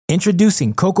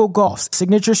Introducing Coco Gauff's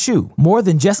signature shoe, more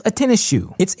than just a tennis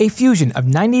shoe. It's a fusion of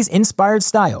 90s-inspired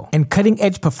style and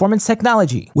cutting-edge performance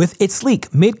technology. With its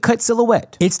sleek mid-cut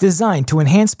silhouette, it's designed to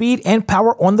enhance speed and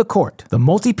power on the court. The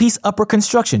multi-piece upper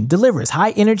construction delivers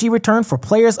high-energy return for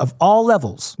players of all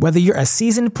levels. Whether you're a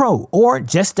seasoned pro or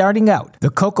just starting out, the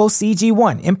Coco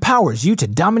CG1 empowers you to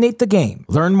dominate the game.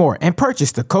 Learn more and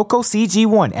purchase the Coco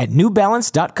CG1 at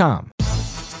NewBalance.com.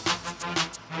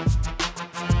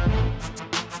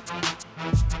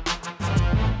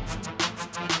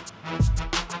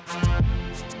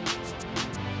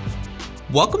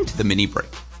 Welcome to the Mini Break,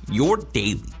 your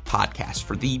daily podcast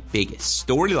for the biggest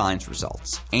storylines,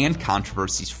 results, and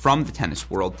controversies from the tennis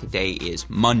world. Today is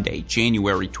Monday,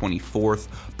 January 24th.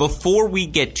 Before we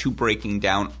get to breaking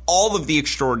down all of the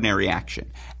extraordinary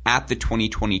action at the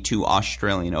 2022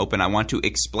 Australian Open, I want to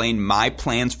explain my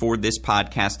plans for this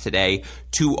podcast today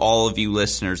to all of you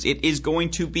listeners. It is going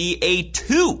to be a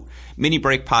 2 Mini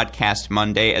Break podcast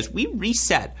Monday as we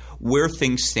reset where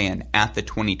things stand at the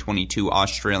 2022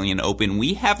 Australian Open.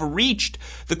 We have reached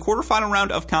the quarterfinal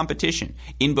round of competition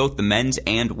in both the men's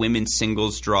and women's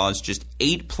singles draws. Just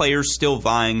 8 players still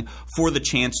vying for the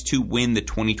chance to win the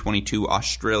 2022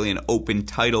 Australian Open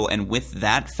title. And with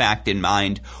that fact in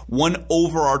mind, one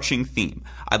overarching theme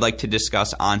I'd like to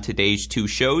discuss on today's 2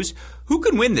 shows: who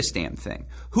can win this damn thing?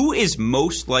 Who is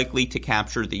most likely to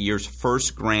capture the year's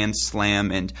first Grand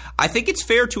Slam? And I think it's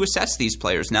fair to assess these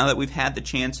players now that we've had the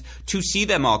chance to see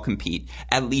them all compete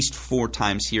at least 4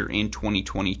 times here in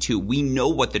 2022. We know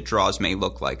what the draws may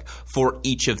look like for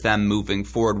each of them moving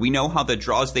forward. We know how the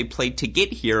draws they played to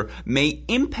get here may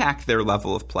impact their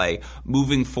level of play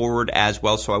moving forward as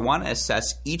well. So I want to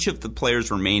assess each of the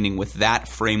players remaining with that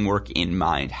framework in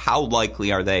mind. How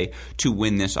likely are they to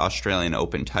win this Australian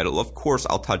Open title? Of course,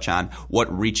 I'll touch on what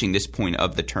reaching this point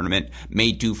of the tournament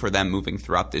may do for them moving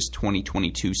throughout this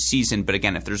 2022 season. But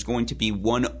again, if there's going to be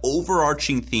one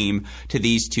overarching theme to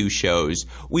these 2 shows,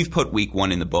 we've put week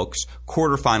 1 in the books,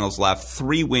 quarterfinals left,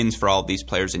 3 wins for all of these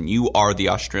players, and you are the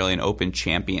Australian Open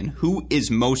champion. Who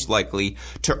is most likely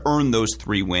to earn those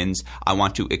 3 wins? I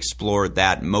want to explore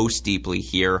that most deeply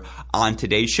here on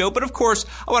today's show. But of course,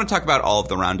 I want to talk about all of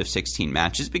the round of 16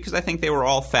 matches because I think they were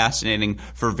all fascinating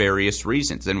for various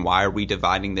reasons. And why are we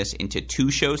dividing this into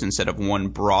 2 shows instead of one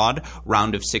broad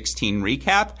round of 16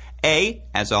 recap? A,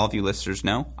 as all of you listeners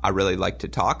know, I really like to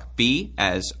talk. B,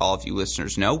 as all of you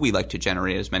listeners know, we like to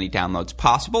generate as many downloads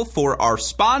possible for our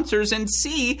sponsors. And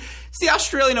C, it's the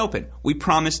Australian Open. We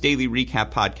promised daily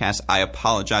recap podcasts. I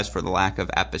apologize for the lack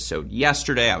of episode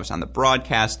yesterday. I was on the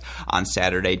broadcast on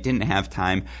Saturday, didn't have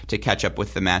time to catch up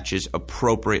with the matches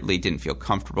appropriately, didn't feel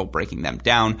comfortable breaking them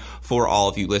down for all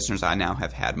of you listeners. I now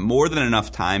have had more than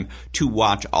enough time to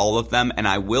watch all of them, and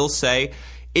I will say,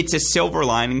 it's a silver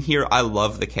lining here. I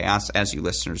love the chaos, as you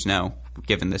listeners know.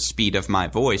 Given the speed of my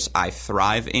voice, I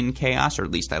thrive in chaos, or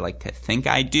at least I like to think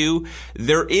I do.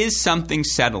 There is something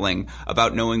settling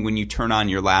about knowing when you turn on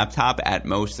your laptop, at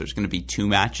most there's going to be 2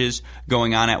 matches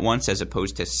going on at once as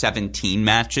opposed to 17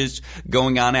 matches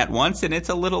going on at once. And it's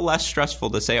a little less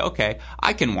stressful to say, okay,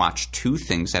 I can watch 2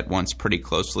 things at once pretty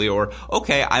closely. Or,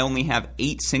 okay, I only have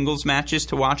 8 singles matches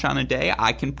to watch on a day.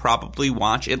 I can probably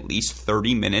watch at least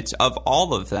 30 minutes of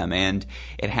all of them. And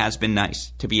it has been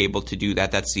nice to be able to do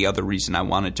that. That's the other reason I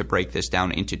wanted to break this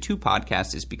down into 2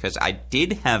 podcasts, is because I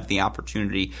did have the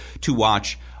opportunity to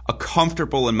watch a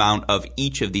comfortable amount of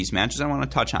each of these matches. I want to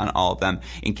touch on all of them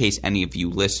in case any of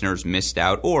you listeners missed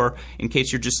out, or in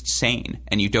case you're just sane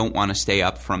and you don't want to stay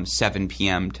up from 7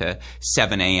 p.m. to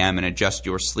 7 a.m. and adjust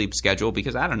your sleep schedule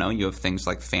because, I don't know, you have things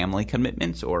like family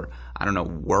commitments or, I don't know,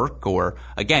 work, or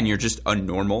again, you're just a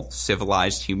normal,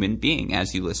 civilized human being.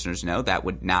 As you listeners know, that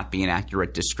would not be an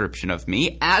accurate description of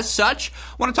me. As such,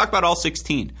 I want to talk about all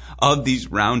 16 of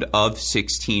these round of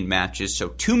 16 matches. So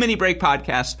 2 mini break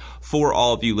podcasts for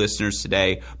all of you listeners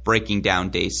today, breaking down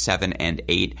days 7 and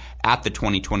 8 at the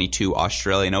 2022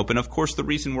 Australian Open. Of course, the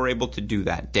reason we're able to do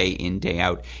that day in, day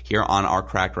out here on our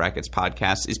Cracked Racquets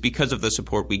podcast is because of the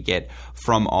support we get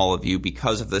from all of you,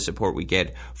 because of the support we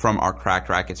get from our Cracked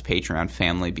Racquets Patreon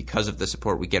family, because of the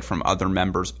support we get from other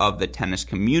members of the tennis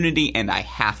community. And I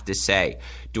have to say,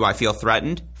 do I feel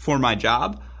threatened for my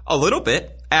job? A little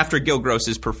bit. After Gil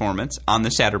Gross's performance on the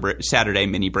Saturday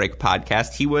Mini Break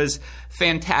podcast, he was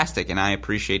fantastic, and I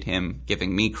appreciate him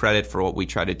giving me credit for what we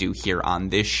try to do here on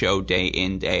this show day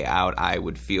in, day out. I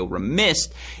would feel remiss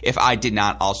if I did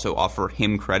not also offer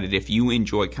him credit. If you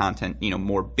enjoy content,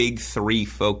 more Big 3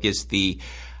 focused, the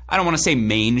I don't want to say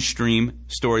mainstream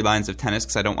storylines of tennis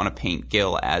because I don't want to paint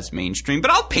Gil as mainstream, but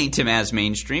I'll paint him as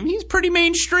mainstream. He's pretty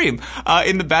mainstream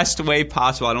in the best way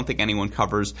possible. I don't think anyone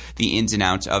covers the ins and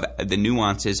outs of the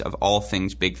nuances of all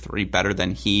things Big Three better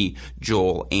than he,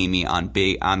 Joel, Amy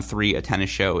on Three, a tennis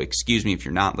show. Excuse me if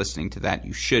you're not listening to that.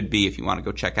 You should be if you want to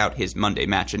go check out his Monday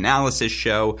Match Analysis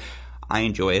show. I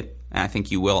enjoy it. And I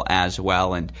think you will as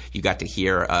well. And you got to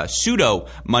hear a pseudo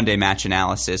Monday Match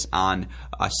Analysis on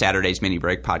Saturday's Mini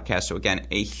Break podcast. So again,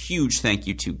 a huge thank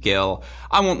you to Gil.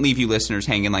 I won't leave you listeners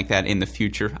hanging like that in the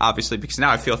future, obviously, because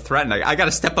now I feel threatened. I got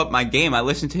to step up my game. I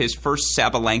listened to his first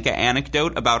Sabalenka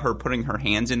anecdote about her putting her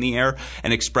hands in the air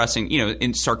and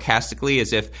expressing, sarcastically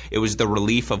as if it was the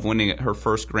relief of winning her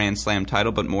first Grand Slam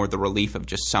title, but more the relief of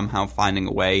just somehow finding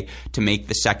a way to make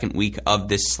the second week of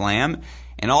this slam.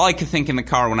 And all I could think in the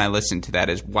car when I listened to that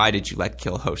is, why did you let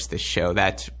Gil host this show?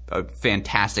 That's a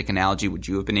fantastic analogy. Would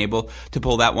you have been able to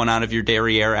pull that one out of your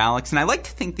derriere, Alex? And I like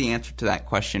to think the answer to that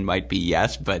question might be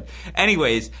yes. But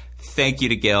anyways, thank you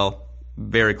to Gil.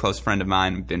 Very close friend of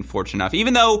mine. Been fortunate enough.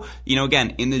 Even though,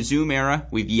 again, in the Zoom era,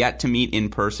 we've yet to meet in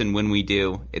person. When we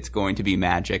do, it's going to be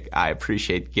magic. I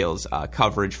appreciate Gil's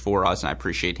coverage for us, and I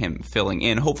appreciate him filling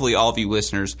in. Hopefully all of you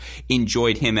listeners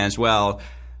enjoyed him as well.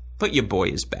 But your boy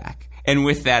is back. And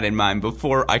with that in mind,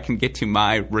 before I can get to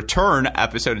my return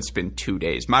episode, it's been 2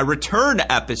 days, my return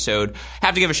episode, I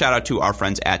have to give a shout out to our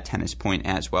friends at Tennis Point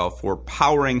as well for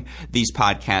powering these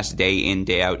podcasts day in,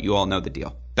 day out. You all know the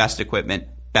deal. Best equipment,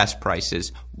 best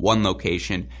prices, one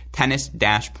location,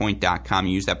 tennis-point.com.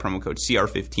 Use that promo code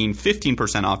CR15,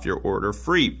 15% off your order,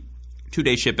 free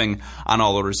 2-day shipping on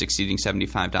all orders exceeding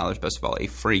 $75. Best of all, a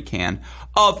free can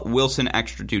of Wilson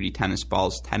Extra Duty tennis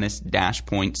balls.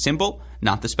 Tennis-point, simple,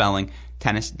 not the spelling,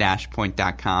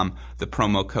 tennis-point.com. The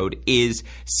promo code is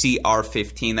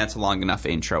CR15. That's a long enough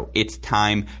intro. It's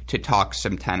time to talk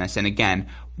some tennis. And again,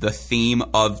 the theme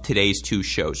of today's two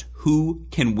shows. Who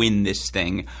can win this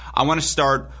thing? I want to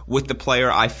start with the player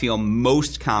I feel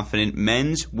most confident,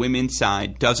 men's, women's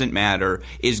side, doesn't matter,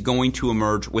 is going to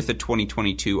emerge with a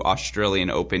 2022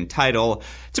 Australian Open title.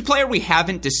 It's a player we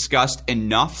haven't discussed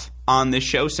enough on this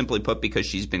show, simply put, because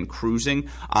she's been cruising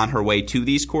on her way to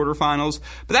these quarterfinals.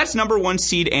 But that's number one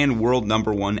seed and world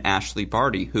number one Ashleigh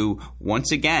Barty, who,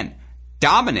 once again,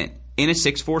 dominant in a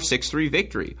 6-4, 6-3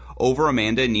 victory over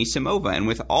Amanda Anisimova. And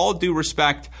with all due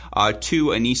respect to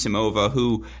Anisimova,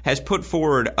 who has put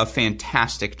forward a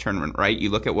fantastic tournament, right? You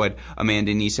look at what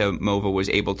Amanda Anisimova was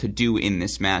able to do in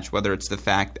this match, whether it's the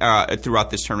fact throughout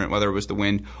this tournament, whether it was the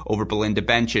win over Belinda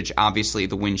Bencic, obviously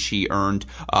the win she earned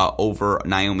over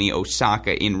Naomi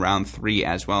Osaka in round 3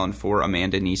 as well. And for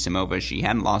Amanda Anisimova, she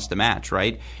hadn't lost a match,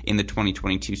 right, in the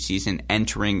 2022 season.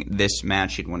 Entering this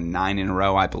match, she'd won 9 in a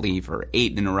row, I believe, or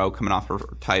 8 in a row, coming off her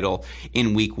title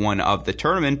in week 1 of the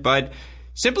tournament. But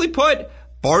simply put,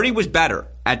 Barty was better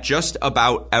at just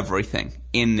about everything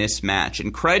in this match.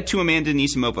 And credit to Amanda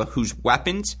Anisimova, whose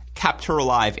weapons kept her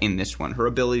alive in this one. Her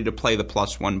ability to play the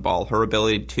 +1 ball, her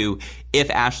ability to, if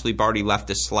Ashleigh Barty left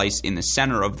a slice in the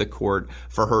center of the court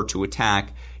for her to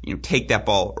attack, take that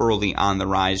ball early on the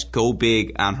rise, go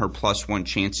big on her +1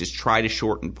 chances, try to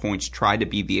shorten points, try to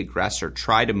be the aggressor,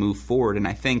 try to move forward. And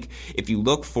I think if you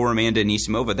look for Amanda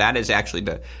Anisimova, that is actually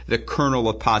the kernel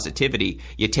of positivity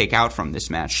you take out from this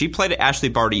match. She played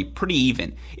Ashleigh Barty pretty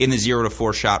even in the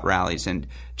 0-4 shot rallies. And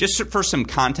just for some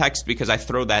context, because I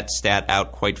throw that stat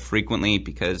out quite frequently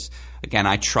because, again,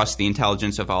 I trust the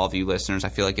intelligence of all of you listeners. I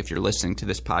feel like if you're listening to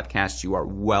this podcast, you are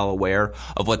well aware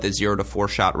of what the 0-4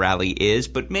 shot rally is,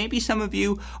 but maybe some of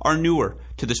you are newer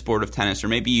to the sport of tennis, or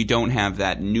maybe you don't have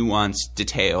that nuanced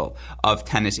detail of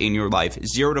tennis in your life.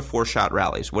 0-4 shot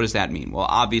rallies, what does that mean? Well,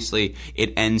 obviously,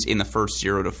 it ends in the first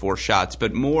 0-4 shots,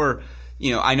 but more,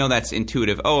 I know that's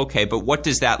intuitive. Oh, okay, but what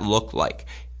does that look like?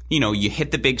 You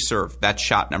hit the big serve, that's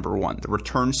shot number 1. The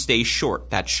return stays short,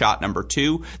 that's shot number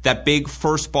 2. That big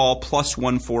first ball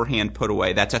 +1 forehand put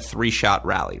away, that's a 3-shot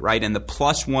rally, right? And the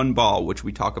 +1 ball, which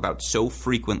we talk about so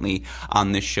frequently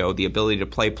on this show, the ability to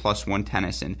play +1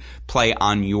 tennis and play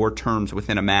on your terms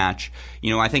within a match.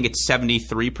 I think it's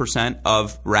 73%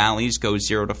 of rallies go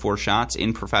 0-4 shots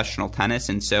in professional tennis.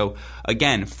 And so,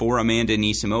 again, for Amanda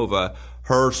Anisimova,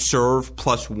 her serve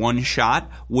 +1 shot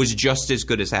was just as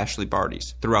good as Ashleigh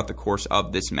Barty's throughout the course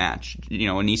of this match.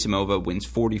 Anisimova wins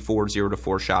 44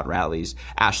 0-4 shot rallies.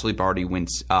 Ashleigh Barty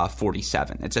wins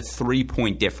 47. It's a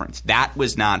 3-point difference. That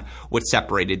was not what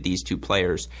separated these two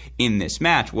players in this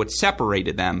match. What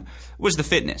separated them was the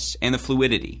fitness and the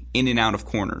fluidity in and out of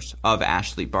corners of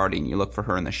Ashleigh Barty. And you look for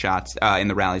her in the shots, in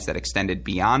the rallies that extended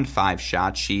beyond 5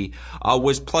 shots. She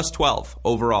was +12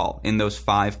 overall in those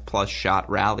 5+ shot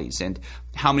rallies. And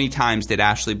how many times did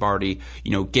Ashley Barty,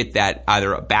 get that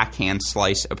either a backhand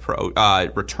slice approach,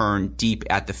 return deep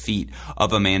at the feet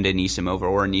of Amanda Anisimova,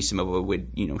 or Anisimova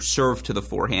would, serve to the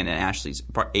forehand, and Ashley's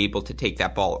able to take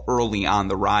that ball early on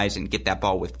the rise and get that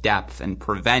ball with depth and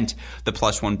prevent the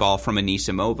 +1 ball from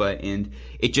Anisimova. And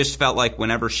it just felt like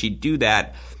whenever she'd do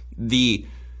that, the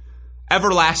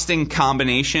everlasting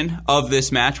combination of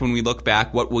this match, when we look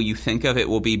back, what will you think of? It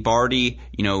will be Barty,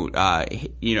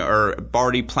 or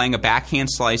Barty playing a backhand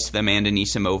slice to Amanda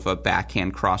Anisimova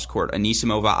backhand cross court.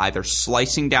 Anisimova either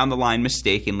slicing down the line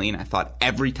mistakenly, and I thought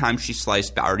every time she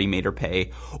sliced, Barty made her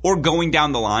pay, or going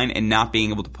down the line and not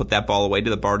being able to put that ball away to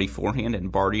the Barty forehand, and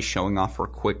Barty showing off her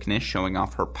quickness, showing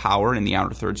off her power in the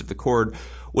outer thirds of the court,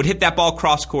 would hit that ball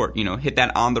cross court, hit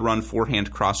that on the run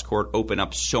forehand cross court, open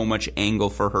up so much angle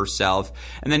for herself.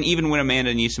 And then even when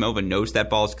Amanda Anisimova knows that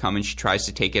ball is coming, she tries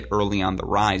to take it early on the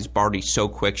rise. Barty's so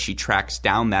quick, she tracks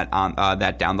down that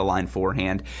down the line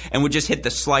forehand and would just hit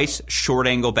the slice short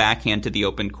angle backhand to the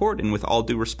open court. And with all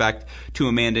due respect to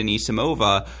Amanda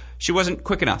Anisimova, she wasn't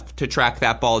quick enough to track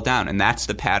that ball down, and that's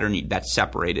the pattern that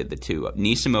separated the two.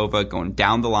 Anisimova going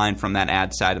down the line from that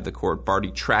ad side of the court,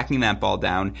 Barty tracking that ball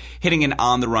down, hitting an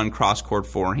on-the-run cross-court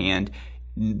forehand.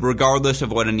 Regardless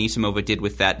of what Anisimova did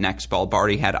with that next ball,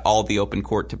 Barty had all the open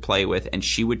court to play with, and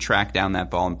she would track down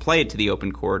that ball and play it to the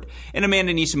open court, and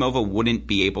Amanda Anisimova wouldn't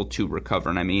be able to recover.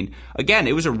 And I mean, again,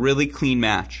 it was a really clean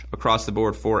match across the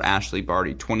board for Ashley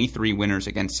Barty. 23 winners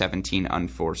against 17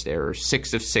 unforced errors,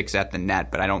 6 of 6 at the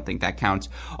net, but I don't think that counts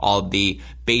all the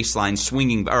baseline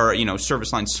swinging, or,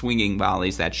 service line swinging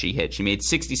volleys that she hit. She made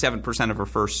 67% of her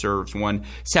first serves, won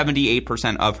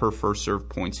 78% of her first serve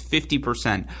points,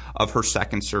 50% of her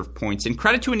second serve points. And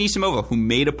credit to Anisimova, who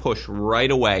made a push right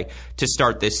away to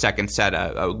start this second set.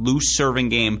 A loose serving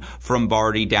game from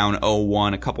Barty down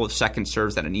 0-1. A couple of second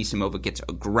serves that Anisimova gets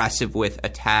aggressive with,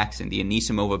 attacks, and the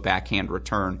Anisimova backhand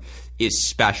return is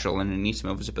special. And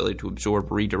Anisimova's ability to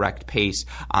absorb redirect pace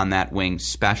on that wing,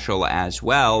 special as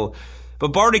well.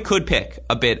 But Barty could pick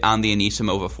a bit on the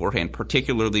Anisimova forehand,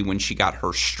 particularly when she got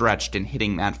her stretched and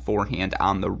hitting that forehand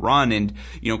on the run. And,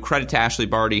 credit to Ashley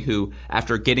Barty, who,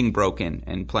 after getting broken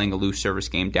and playing a loose service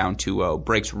game down 2-0,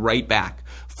 breaks right back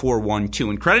 4-1-2.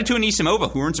 And credit to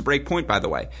Anisimova, who earns a break point, by the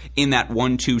way, in that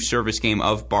 1-2 service game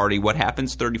of Barty. What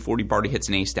happens? 30-40, Barty hits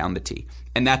an ace down the tee.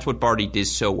 And that's what Barty did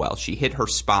so well. She hit her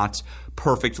spots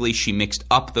perfectly. She mixed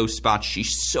up those spots.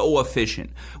 She's so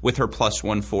efficient with her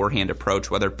 +1 forehand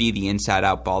approach, whether it be the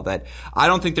inside-out ball that I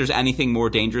don't think there's anything more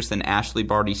dangerous than Ashley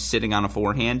Barty sitting on a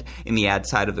forehand in the ad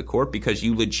side of the court, because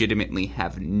you legitimately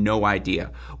have no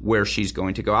idea where she's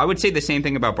going to go. I would say the same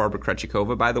thing about Barbara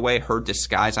Krejcikova, by the way. Her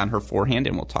disguise on her forehand,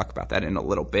 and we'll talk about that in a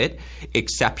little bit,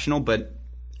 exceptional. But,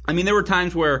 I mean, there were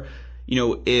times where,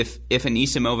 if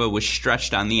Anisimova was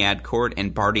stretched on the ad court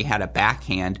and Barty had a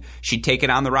backhand, she'd take it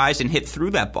on the rise and hit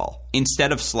through that ball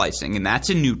instead of slicing. And that's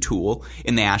a new tool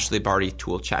in the Ashley Barty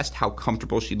tool chest, how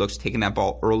comfortable she looks taking that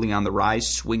ball early on the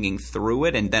rise, swinging through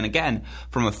it. And then again,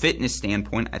 from a fitness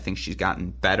standpoint, I think she's gotten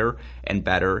better and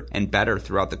better and better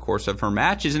throughout the course of her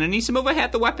matches. And Anisimova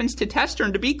had the weapons to test her.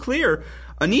 And to be clear,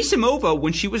 Anisimova,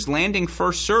 when she was landing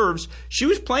first serves, she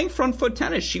was playing front foot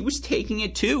tennis. She was taking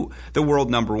it to the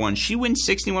world number one. She wins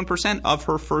 61% of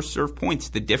her first serve points.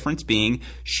 The difference being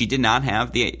she did not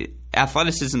have the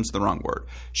athleticism's the wrong word.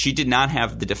 She did not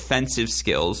have the defensive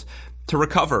skills to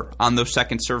recover on those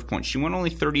second serve points. She won only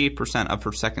 38% of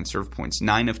her second serve points,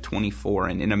 9 of 24.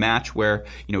 And in a match where,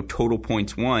 total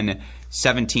points won,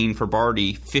 17 for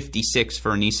Barty, 56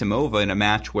 for Anisimova, in a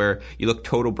match where you look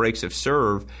total breaks of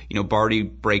serve, Barty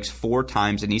breaks 4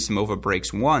 times, Anisimova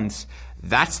breaks once.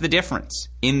 That's the difference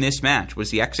in this match, was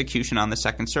the execution on the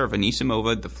second serve.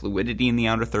 Anisimova, the fluidity in the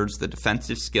outer thirds, the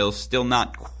defensive skills, still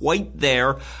not quite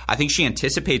there. I think she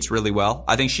anticipates really well.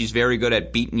 I think she's very good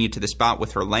at beating you to the spot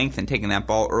with her length and taking that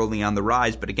ball early on the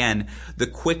rise. But again, the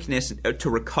quickness to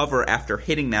recover after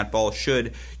hitting that ball,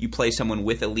 should you play someone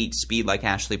with elite speed like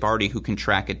Ashley Barty who can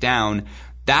track it down,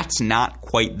 that's not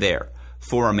quite there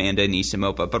for Amanda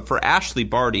Anisimova. But for Ashley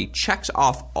Barty, checks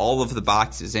off all of the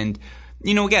boxes. And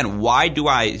again, why do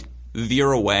I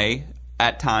veer away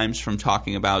at times from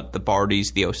talking about the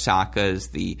Bartys, the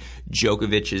Osakas, the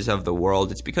Djokovic's of the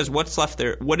world? It's because what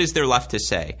is there left to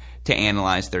say to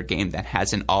analyze their game that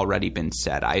hasn't already been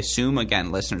said? I assume,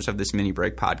 again, listeners of this Mini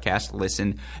Break podcast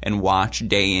listen and watch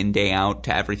day in, day out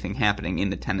to everything happening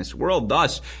in the tennis world.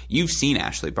 Thus, you've seen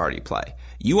Ashley Barty play.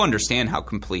 You understand how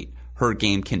complete her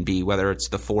game can be, whether it's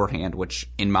the forehand, which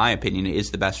in my opinion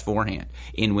is the best forehand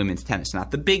in women's tennis.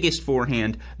 Not the biggest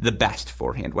forehand, the best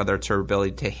forehand, whether it's her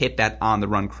ability to hit that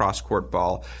on-the-run cross-court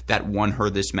ball that won her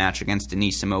this match against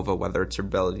Anisimova, whether it's her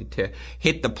ability to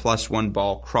hit the +1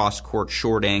 ball cross-court,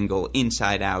 short angle,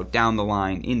 inside out, down the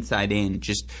line, inside in,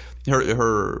 just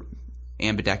her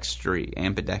ambidextery,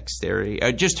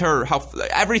 just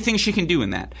everything she can do in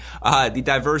that, the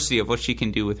diversity of what she can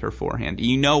do with her forehand.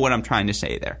 You know what I'm trying to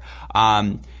say there.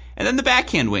 And then the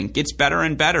backhand wing gets better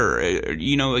and better.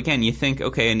 Again, you think,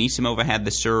 okay, Anisimova had the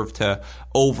serve to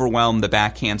overwhelm the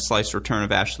backhand slice return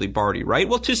of Ashley Barty, right?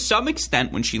 Well, to some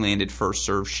extent when she landed first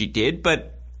serve, she did,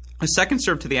 but a second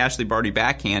serve to the Ashley Barty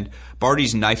backhand,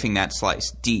 Barty's knifing that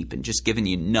slice deep and just giving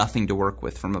you nothing to work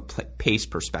with from a pace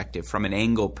perspective, from an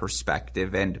angle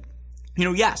perspective. And,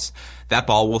 yes, that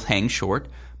ball will hang short,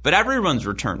 but everyone's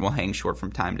return will hang short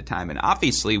from time to time. And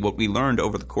obviously what we learned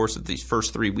over the course of these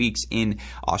first 3 weeks in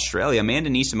Australia, Amanda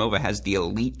Anisimova has the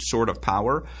elite sort of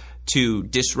power to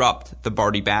disrupt the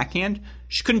Barty backhand.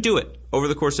 She couldn't do it over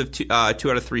the course of 2 out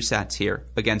of 3 sets here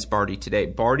against Barty today.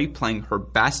 Barty playing her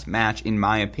best match, in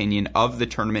my opinion, of the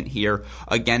tournament here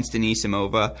against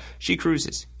Anisimova. She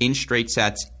cruises in straight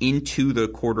sets into the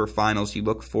quarterfinals. You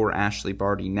look for Ashley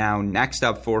Barty now. Next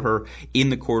up for her in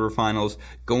the quarterfinals,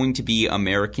 going to be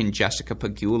American Jessica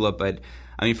Pegula. But,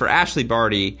 for Ashley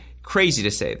Barty, crazy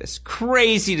to say this,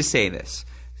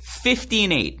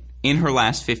 50-8. In her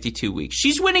last 52 weeks.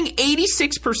 She's winning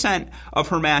 86% of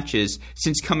her matches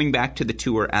since coming back to the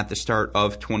tour at the start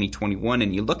of 2021.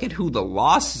 And you look at who the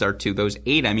losses are to, those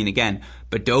 8. Again,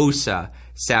 Badosa,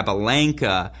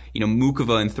 Sabalenka,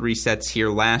 Mukova in 3 sets here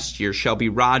last year. Shelby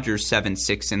Rogers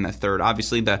 7-6 in the third.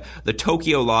 Obviously, the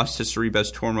Tokyo loss to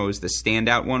Sorribes Tormo is the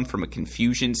standout one from a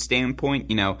confusion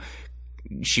standpoint.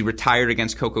 She retired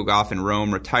against Coco Gauff in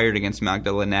Rome, retired against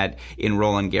Magda Linette in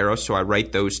Roland Garros, so I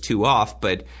write those 2 off.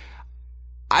 But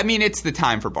it's the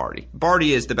time for Barty.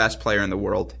 Barty is the best player in the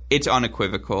world. It's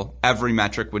unequivocal. Every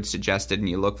metric would suggest it, and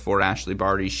you look for Ashley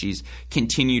Barty. She's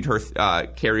continued her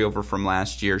carryover from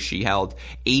last year. She held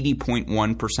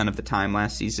 80.1% of the time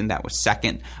last season. That was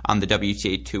second on the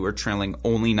WTA Tour, trailing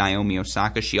only Naomi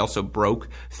Osaka. She also broke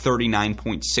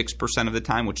 39.6% of the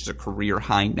time, which is a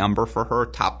career-high number for her,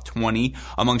 top 20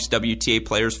 amongst WTA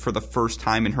players for the first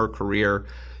time in her career.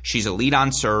 She's elite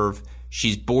on serve.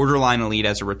 She's borderline elite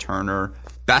as a returner,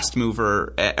 best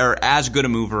mover, or as good a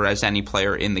mover as any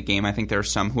player in the game. I think there are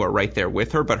some who are right there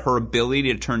with her, but her ability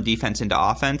to turn defense into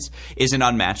offense is an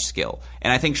unmatched skill.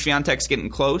 And I think Swiatek's getting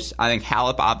close. I think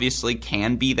Halep obviously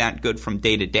can be that good from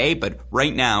day to day, but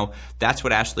right now, that's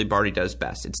what Ashley Barty does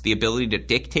best. It's the ability to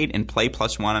dictate and play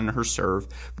 +1 on her serve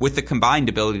with the combined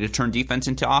ability to turn defense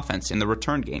into offense in the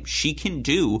return game. She can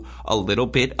do a little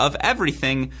bit of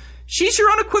everything. She's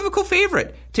your unequivocal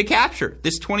favorite to capture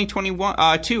this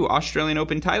 2022 Australian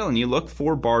Open title. And you look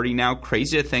for Barty now,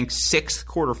 crazy to think, 6th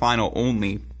quarterfinal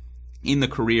only in the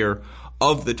career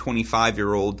of the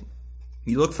 25-year-old.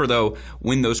 You look for, though,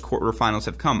 when those quarterfinals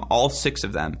have come, all 6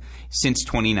 of them since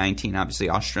 2019. Obviously,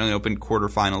 Australian Open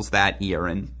quarterfinals that year,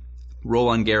 and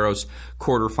Roland Garros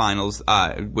quarterfinals,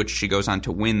 which she goes on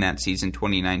to win that season,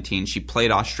 2019. She played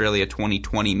Australia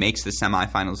 2020, makes the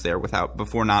semifinals there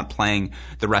before not playing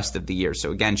the rest of the year.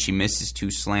 So again, she misses 2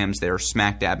 slams there,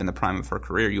 smack dab in the prime of her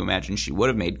career. You imagine she would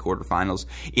have made quarterfinals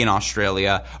in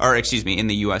in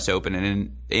the U.S. Open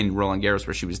and in Roland Garros,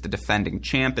 where she was the defending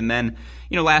champ. And then,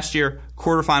 last year,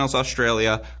 quarterfinals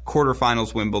Australia,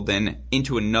 quarterfinals Wimbledon,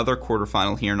 into another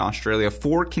quarterfinal here in Australia.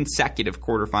 4 consecutive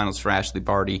quarterfinals for Ashley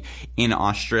Barty in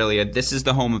Australia. This is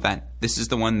the home event. This is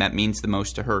the one that means the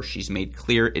most to her. She's made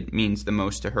clear it means the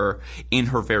most to her in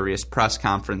her various press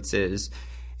conferences.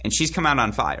 And she's come out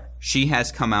on fire. She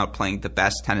has come out playing the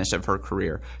best tennis of her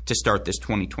career to start this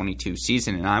 2022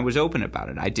 season, and I was open about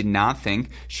it. I did not think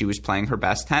she was playing her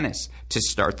best tennis to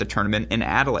start the tournament in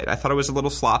Adelaide. I thought it was a little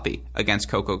sloppy against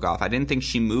Coco Gauff. I didn't think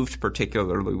she moved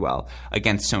particularly well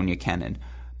against Sonia Kenin.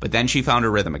 But then she found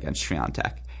her rhythm against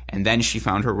Swiatek. And then she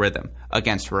found her rhythm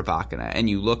against Rybakina. And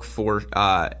you look for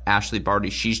Ashley Barty.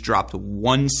 She's dropped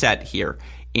 1 set here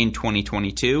in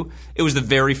 2022. It was the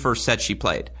very first set she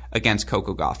played against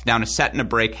Coco Gauff. Down a set and a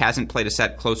break, hasn't played a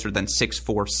set closer than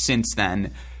 6-4 since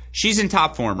then. She's in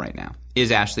top form right now, is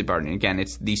Ashley Barty. And again,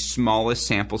 it's the smallest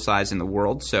sample size in the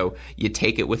world, so you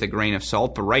take it with a grain of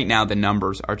salt. But right now, the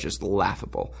numbers are just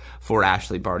laughable for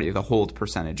Ashley Barty. The hold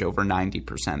percentage over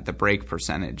 90%, the break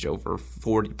percentage over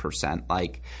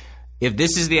 40%. If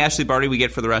this is the Ashley Barty we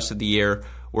get for the rest of the year,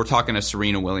 we're talking a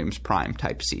Serena Williams prime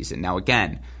type season. Now,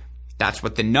 again, that's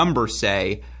what the numbers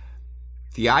say.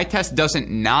 The eye test doesn't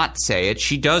not say it.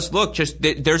 She does look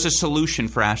there's a solution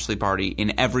for Ashleigh Barty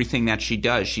in everything that she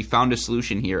does. She found a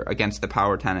solution here against the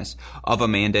power tennis of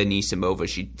Amanda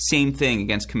Anisimova. Same thing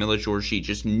against Camila Giorgi,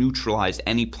 just neutralized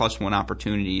any +1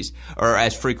 opportunities or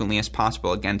as frequently as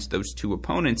possible against those two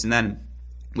opponents. And then,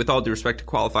 with all due respect to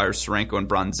qualifiers Serenko and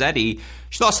Bronzetti,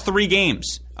 she lost 3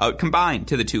 games combined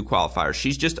to the two qualifiers.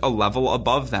 She's just a level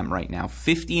above them right now.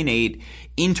 50-8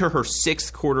 into her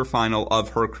 6th quarterfinal of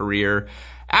her career.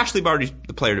 Ashleigh Barty's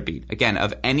the player to beat. Again,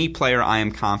 of any player I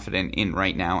am confident in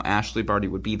right now, Ashleigh Barty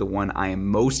would be the one I am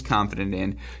most confident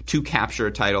in to capture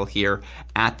a title here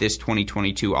at this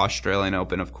 2022 Australian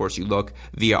Open. Of course, you look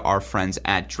via our friends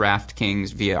at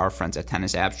DraftKings, via our friends at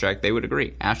Tennis Abstract, they would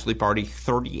agree. Ashleigh Barty,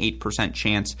 38%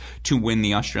 chance to win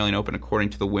the Australian Open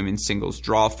according to the women's singles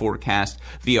draw forecast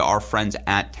via our friends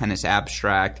at Tennis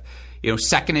Abstract.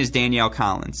 Second is Danielle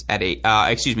Collins at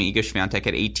Iga Swiatek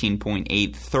at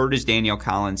 18.8. Third is Danielle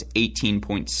Collins,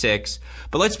 18.6.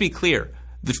 But let's be clear.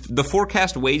 The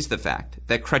forecast weighs the fact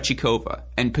that Krejcikova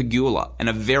and Pegula and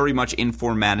a very much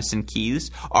in-form Madison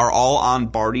Keys are all on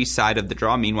Barty's side of the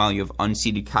draw. Meanwhile, you have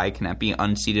unseeded Kaia Kanepi,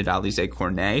 unseeded Alizé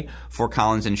Cornet for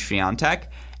Collins and Swiatek.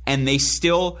 And they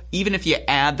still, even if you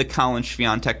add the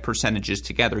Collins-Swiatek percentages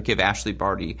together, give Ashleigh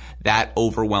Barty that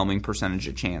overwhelming percentage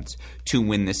of chance to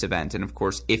win this event. And of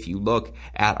course, if you look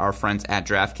at our friends at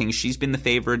DraftKings, she's been the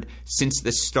favorite since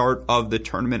the start of the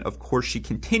tournament. Of course, she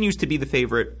continues to be the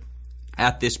favorite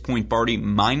at this point. Barty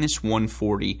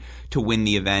 -140 to win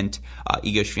the event.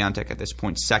 Iga Swiatek at this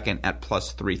point second at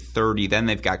 +330. Then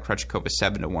they've got Krejcikova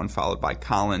 7-1, followed by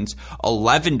Collins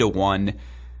 11-1.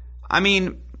 I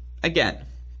mean, again,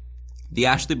 the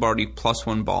Ashleigh Barty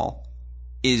 +1 ball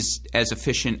is as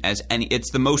efficient as any.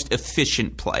 It's the most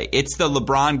efficient play. It's the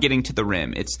LeBron getting to the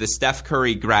rim. It's the Steph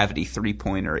Curry gravity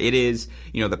three-pointer. It is,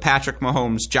 the Patrick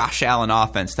Mahomes, Josh Allen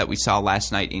offense that we saw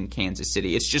last night in Kansas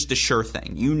City. It's just a sure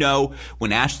thing.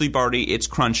 When Ashleigh Barty, it's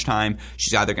crunch time,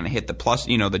 she's either going to hit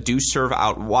the deuce serve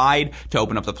out wide to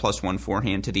open up the +1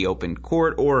 forehand to the open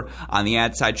court, or on the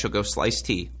ad side, she'll go slice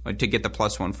T to get the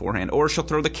 +1 forehand, or she'll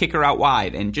throw the kicker out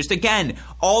wide. And just, again,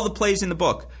 all the plays in the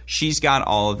book, she's got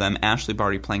all of them. Ashleigh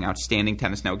Barty playing outstanding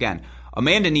tennis. Now, again,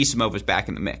 Amanda Anisimova is back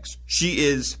in the mix. She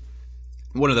is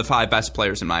one of the 5 best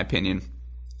players, in my opinion.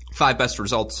 5 best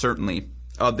results, certainly,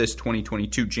 of this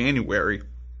 2022 January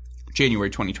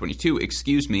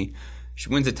 2022, She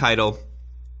wins a title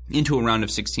into a round of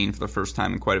 16 for the first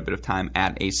time in quite a bit of time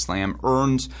at a slam.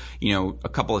 Earns, a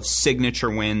couple of signature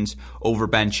wins over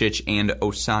Bencic and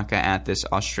Osaka at this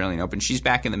Australian Open. She's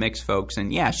back in the mix, folks.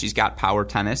 And yeah, she's got power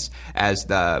tennis as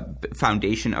the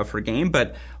foundation of her game.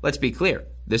 But let's be clear.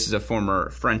 This is a former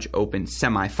French Open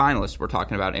semifinalist we're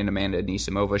talking about in Amanda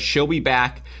Anisimova. She'll be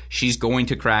back. She's going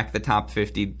to crack the top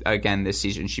 50 again this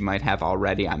season. She might have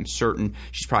already, I'm certain.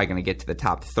 She's probably going to get to the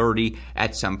top 30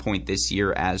 at some point this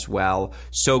year as well.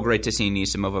 So great to see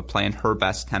Anisimova playing her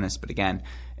best tennis. But again,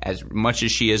 as much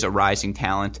as she is a rising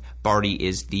talent, Barty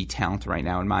is the talent right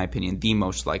now, in my opinion, the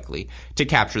most likely to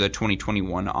capture the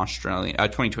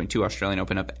 2022 Australian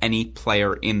Open of any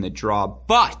player in the draw.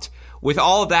 But with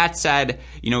all of that said,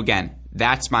 again,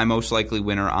 that's my most likely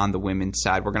winner on the women's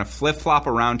side. We're going to flip-flop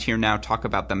around here now, talk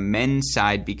about the men's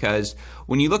side, because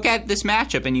when you look at this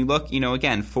matchup and you look,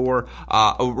 again,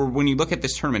 when you look at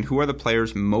this tournament, who are the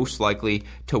players most likely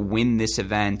to win this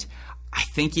event? I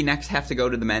think you next have to go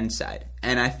to the men's side.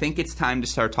 And I think it's time to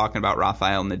start talking about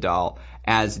Rafael Nadal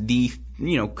as the,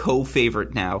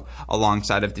 co-favorite now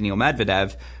alongside of Daniil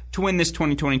Medvedev to win this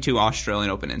 2022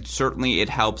 Australian Open. And certainly it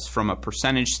helps from a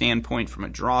percentage standpoint, from a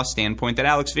draw standpoint, that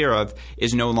Alex Zverev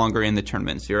is no longer in the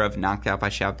tournament. Zverev knocked out by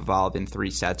Shapovalov in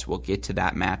 3 sets. We'll get to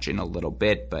that match in a little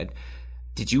bit, but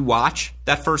did you watch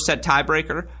that first set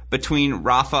tiebreaker between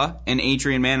Rafa and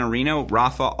Adrian Mannarino?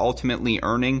 Rafa ultimately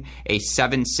earning a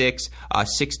 7-6,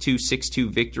 6-2, 6-2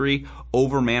 victory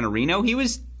over Mannarino. He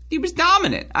was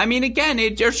dominant. I mean, again,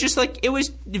 it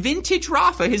was vintage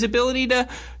Rafa, his ability to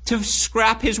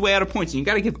scrap his way out of points. And you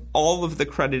got to give all of the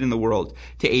credit in the world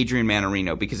to Adrian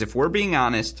Mannarino, because if we're being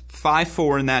honest,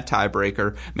 5-4 in that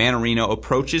tiebreaker, Mannarino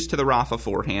approaches to the Rafa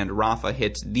forehand. Rafa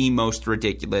hits the most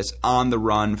ridiculous on the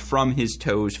run from his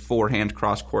toes forehand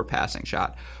cross-court passing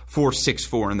shot for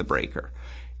 6-4 in the breaker.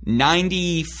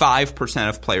 95%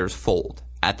 of players fold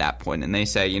at that point, and they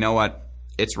say, you know what,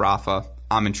 it's Rafa,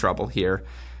 I'm in trouble here.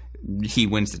 He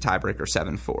wins the tiebreaker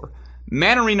 7-4.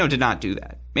 Mannarino did not do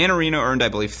that. Mannarino earned, I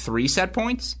believe, 3 set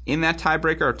points in that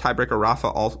tiebreaker. Tiebreaker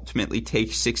Rafa ultimately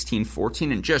takes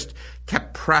 16-14 and just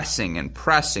kept pressing and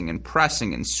pressing and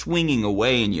pressing and swinging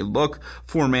away. And you look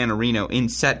for Mannarino in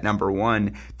set number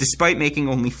 1, despite making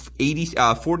only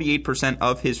 48%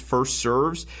 of his first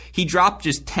serves, he dropped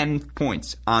just 10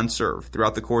 points on serve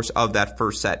throughout the course of that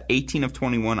first set. 18 of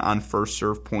 21 on first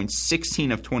serve points,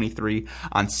 16 of 23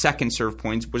 on second serve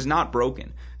points, was not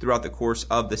broken throughout the course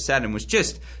of the set and was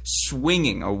just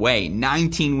swinging away.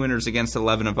 19 winners against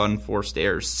 11 of unforced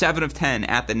errors, 7 of 10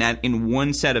 at the net in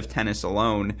one set of tennis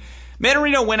alone.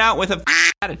 Mannarino went out with a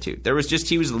attitude.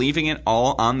 He was leaving it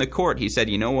all on the court. He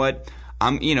said, you know what?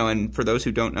 And for those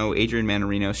who don't know, Adrian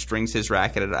Mannarino strings his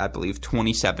racket at, I believe,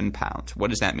 27 pounds.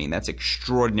 What does that mean? That's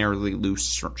extraordinarily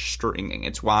loose stringing.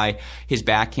 It's why his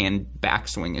backhand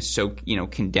backswing is so,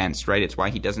 condensed, right? It's why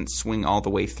he doesn't swing all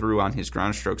the way through on his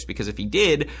ground strokes, because if he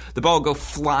did, the ball would go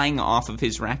flying off of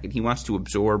his racket. He wants to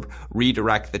absorb,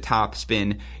 redirect the top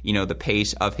spin, the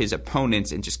pace of his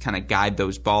opponents, and just kind of guide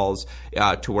those balls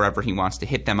to wherever he wants to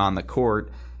hit them on the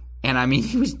court. And,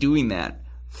 he was doing that.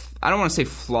 I don't want to say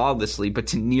flawlessly, but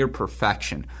to near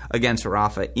perfection against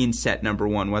Rafa in set number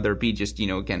 1, whether it be just,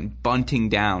 again, bunting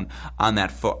down on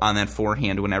that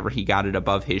forehand whenever he got it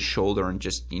above his shoulder, and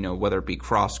just, whether it be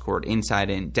cross court, inside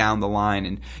in, down the line,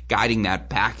 and guiding that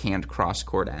backhand cross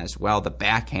court as well, the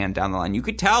backhand down the line. You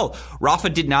could tell Rafa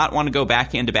did not want to go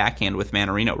backhand to backhand with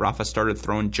Mannarino. Rafa started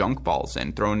throwing junk balls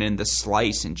and throwing in the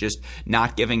slice and just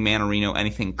not giving Mannarino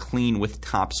anything clean with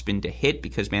topspin to hit,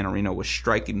 because Mannarino was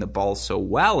striking the ball so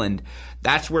well. And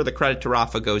that's where the credit to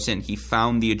Rafa goes in. He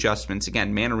found the adjustments.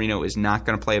 Again, Mannarino is not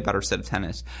going to play a better set of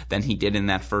tennis than he did in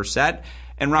that first set.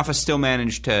 And Rafa still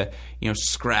managed to,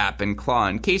 scrap and claw.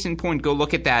 And case in point, go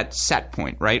look at that set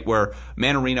point, right, where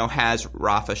Mannarino has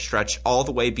Rafa stretched all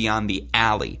the way beyond the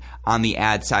alley on the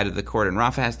ad side of the court. And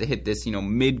Rafa has to hit this,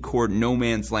 mid-court, no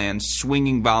man's land,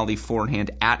 swinging volley forehand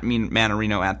at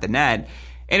Mannarino at the net.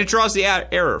 And it draws the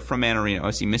error from Mannarino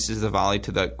as he misses the volley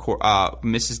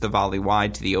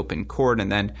wide to the open court. And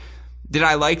then, did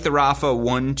I like the Rafa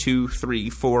 1, 2, 3,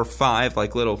 4, 5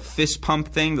 like little fist pump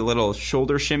thing, the little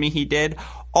shoulder shimmy he did?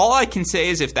 All I can say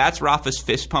is, if that's Rafa's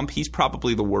fist pump, he's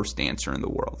probably the worst dancer in the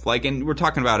world. And we're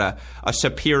talking about a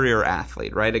superior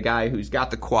athlete, right? A guy who's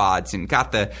got the quads and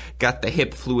got the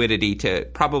hip fluidity to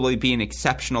probably be an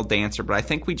exceptional dancer. But I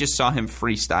think we just saw him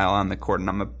freestyle on the court, and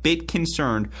I'm a bit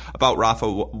concerned about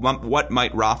Rafa. What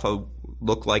might Rafa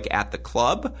look like at the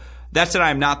club? That said,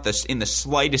 I'm not in the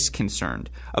slightest concerned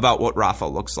about what Rafa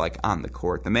looks like on the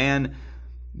court. The man,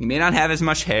 he may not have as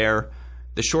much hair.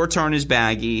 The shorts aren't as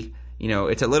baggy.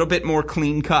 It's a little bit more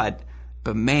clean cut.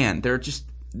 But man, they're just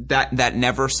that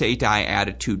never say die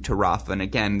attitude to Rafa. And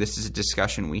again, this is a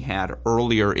discussion we had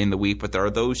earlier in the week, but there are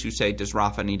those who say, does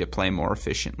Rafa need to play more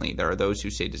efficiently? There are those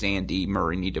who say, does Andy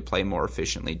Murray need to play more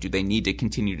efficiently? Do they need to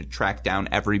continue to track down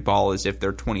every ball as if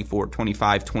they're 24,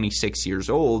 25, 26 years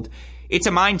old? It's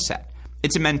a mindset.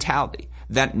 It's a mentality.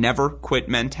 That never quit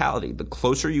mentality. The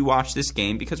closer you watch this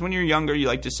game, because when you're younger, you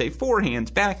like to say forehands,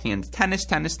 backhands, tennis,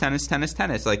 tennis, tennis, tennis,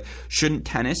 tennis. Shouldn't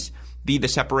tennis be the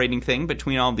separating thing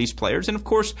between all of these players? And of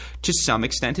course, to some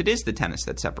extent, it is the tennis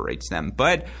that separates them.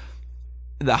 But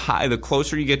the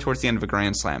closer you get towards the end of a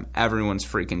Grand Slam, everyone's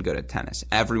freaking good at tennis.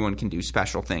 Everyone can do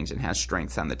special things and has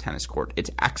strengths on the tennis court. It's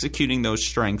executing those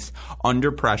strengths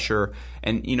under pressure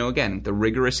and, again, the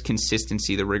rigorous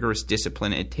consistency, the rigorous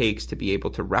discipline it takes to be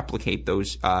able to replicate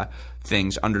those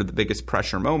things under the biggest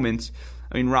pressure moments.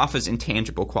 Rafa's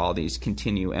intangible qualities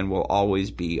continue and will always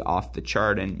be off the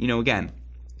chart. And, again,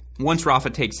 once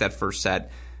Rafa takes that first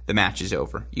set, the match is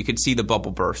over. You could see the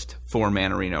bubble burst for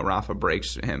Mannarino. Rafa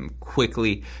breaks him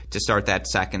quickly to start that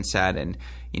second set and,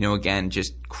 again,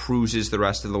 just cruises the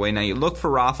rest of the way. Now, you look for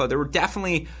Rafa. There were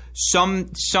definitely some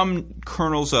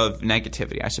kernels of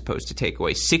negativity, I suppose, to take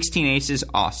away. 16 aces,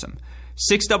 awesome.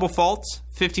 6 double faults,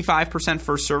 55%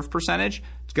 first serve percentage.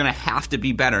 It's going to have to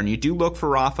be better. And you do look for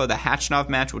Rafa. The Khachanov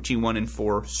match, which he won in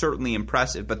 4, certainly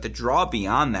impressive. But the draw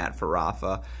beyond that for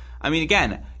Rafa,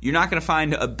 again, you're not going to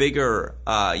find a bigger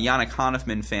Yannick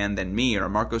Hanfmann fan than me or a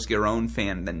Marcos Giron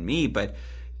fan than me, but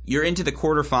you're into the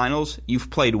quarterfinals. You've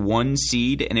played one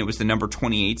seed, and it was the number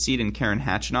 28 seed in Karen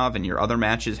Khachanov, and your other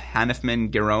matches,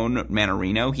 Hanfmann, Giron,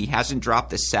 Mannarino. He hasn't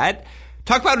dropped a set.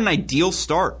 Talk about an ideal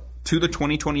start to the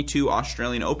 2022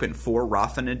 Australian Open for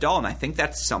Rafa Nadal, and I think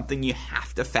that's something you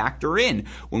have to factor in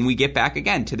when we get back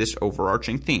again to this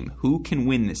overarching theme. Who can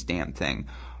win this damn thing?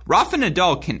 Rafa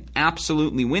Nadal can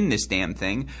absolutely win this damn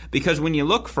thing, because when you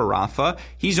look for Rafa,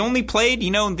 he's only played,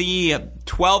 the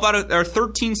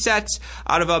 13 sets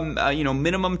out of a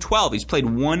minimum 12. He's played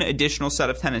one additional set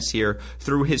of tennis here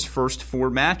through his first 4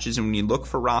 matches. And when you look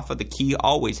for Rafa, the key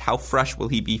always, how fresh will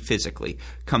he be physically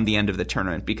come the end of the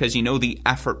tournament? Because the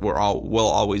effort will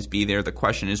always be there. The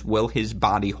question is, will his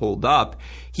body hold up?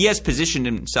 He has positioned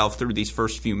himself through these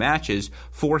first few matches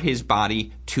for his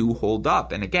body to hold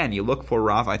up. And again, you look for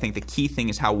Rafa, I think the key thing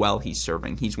is how well he's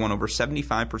serving. He's won over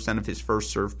 75% of his first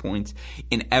serve points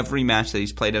in every match that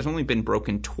he's played. Has only been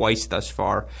broken twice thus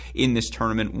far in this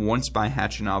tournament, once by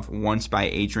Khachanov, once by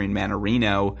Adrian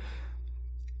Mannarino.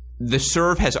 The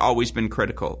serve has always been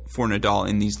critical for Nadal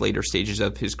in these later stages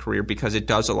of his career, because it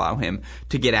does allow him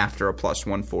to get after a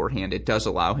 +1 forehand. It does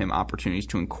allow him opportunities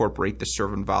to incorporate the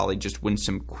serve and volley, just win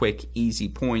some quick, easy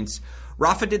points.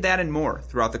 Rafa did that and more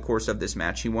throughout the course of this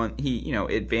match. He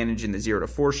advantage in the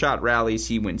 0-4 shot rallies.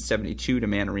 He wins 72 to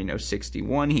Mannarino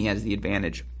 61. He has the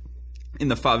advantage in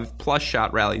the 5+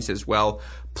 shot rallies as well,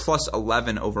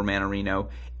 +11 over Mannarino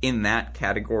in that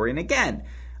category. And again,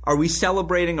 are we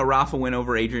celebrating a Rafa win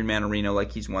over Adrian Mannarino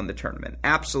like he's won the tournament?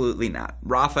 Absolutely not.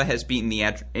 Rafa has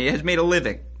made a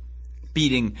living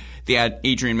beating the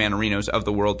Adrian Mannarinos of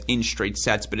the world in straight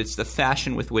sets, but it's the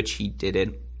fashion with which he did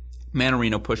it.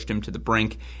 Mannarino pushed him to the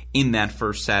brink in that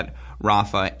first set.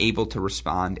 Rafa able to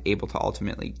respond, able to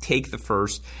ultimately take the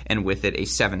first, and with it a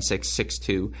 7-6,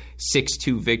 6-2,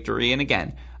 6-2 victory. And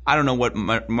again, I don't know what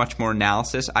much more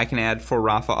analysis I can add for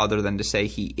Rafa other than to say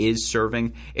he is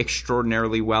serving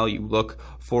extraordinarily well. You look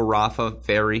for Rafa,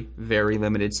 very, very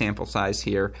limited sample size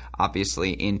here,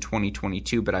 obviously in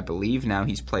 2022, but I believe now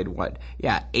he's played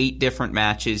 8 different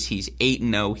matches. He's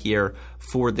 8-0 here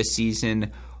for the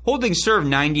season, holding serve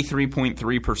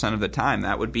 93.3% of the time.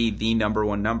 That would be the number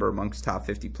one number amongst top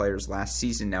 50 players last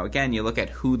season. Now, again, you look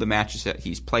at who the matches that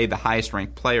he's played. The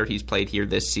highest-ranked player he's played here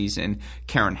this season,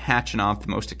 Karen Khachanov. The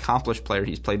most accomplished player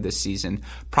he's played this season,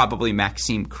 probably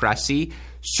Maxime Cressy.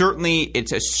 Certainly,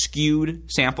 it's a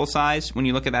skewed sample size when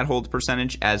you look at that hold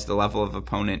percentage as the level of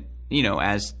opponent,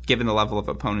 as given the level of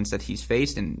opponents that he's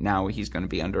faced, and now he's going to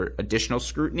be under additional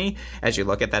scrutiny. As you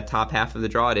look at that top half of the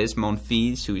draw, it is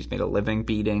Monfils, who he's made a living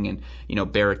beating, and,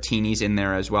 Berrettini's in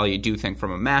there as well. You do think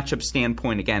from a matchup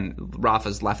standpoint, again,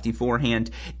 Rafa's lefty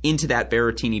forehand into that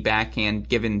Berrettini backhand,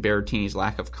 given Berrettini's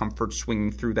lack of comfort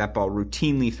swinging through that ball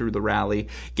routinely through the rally,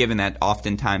 given that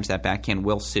oftentimes that backhand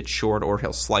will sit short or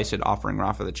he'll slice it, offering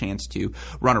Rafa the chance to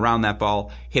run around that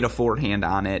ball, hit a forehand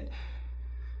on it.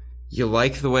 You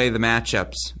like the way the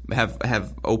matchups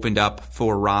have opened up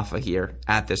for Rafa here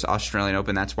at this Australian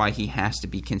Open. That's why he has to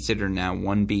be considered now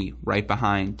 1B right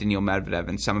behind Daniil Medvedev.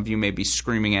 And some of you may be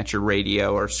screaming at your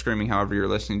radio or screaming however you're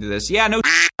listening to this. Yeah, no,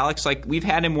 Alex, we've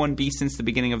had him 1B since the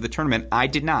beginning of the tournament. I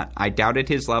did not. I doubted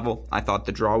his level. I thought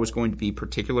the draw was going to be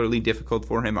particularly difficult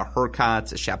for him. A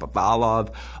Hurkacz, a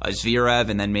Shapovalov, a Zverev,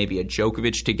 and then maybe a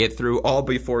Djokovic to get through all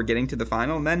before getting to the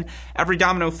final. And then every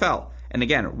domino fell. And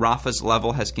again, Rafa's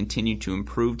level has continued to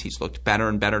improve. He's looked better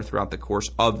and better throughout the course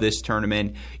of this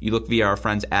tournament. You look via our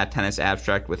friends at Tennis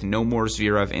Abstract with no more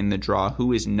Zverev in the draw,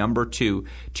 who is number 2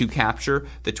 to capture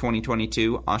the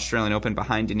 2022 Australian Open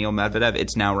behind Daniil Medvedev.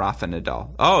 It's now Rafa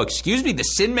Nadal. Oh, excuse me, the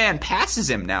Sin Man passes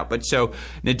him now. But so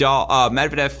Nadal,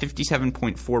 Medvedev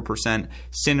 57.4%,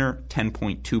 Sinner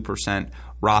 10.2%.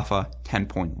 Rafa,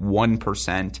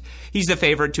 10.1%. He's the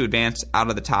favorite to advance out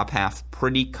of the top half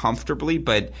pretty comfortably,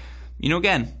 but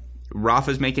again,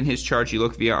 Rafa's making his charge. You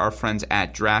look via our friends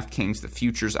at DraftKings, the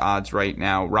futures odds right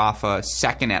now. Rafa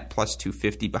second at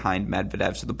 +250 behind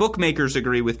Medvedev. So the bookmakers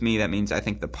agree with me. That means I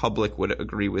think the public would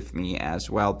agree with me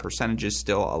as well. Percentages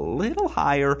still a little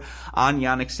higher on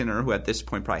Jannik Sinner, who at this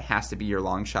point probably has to be your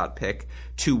long shot pick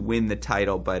to win the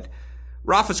title. But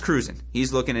Rafa's cruising.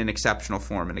 He's looking in exceptional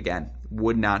form. And again,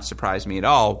 would not surprise me at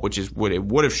all, which is what it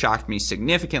would have shocked me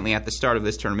significantly at the start of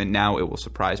this tournament. Now it will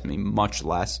surprise me much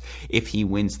less if he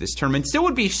wins this tournament. Still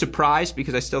would be surprised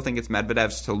because I still think it's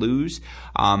Medvedev's to lose.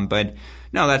 But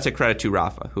no, that's a credit to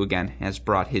Rafa, who again has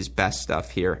brought his best stuff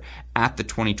here at the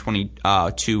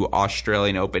 2022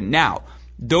 Australian Open. Now,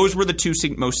 those were the two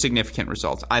most significant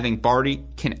results. I think Barty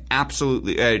can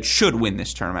absolutely should win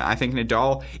this tournament. I think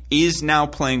Nadal is now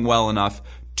playing well enough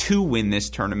to win this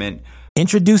tournament.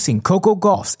 Introducing Coco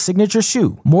Gauff's signature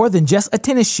shoe, more than just a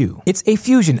tennis shoe. It's a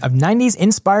fusion of 90s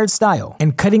inspired style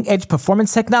and cutting-edge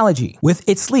performance technology. With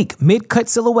its sleek mid-cut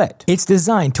silhouette, it's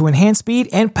designed to enhance speed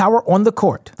and power on the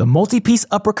court. The multi-piece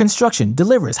upper construction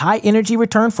delivers high-energy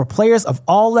return for players of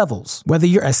all levels. Whether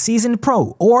you're a seasoned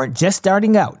pro or just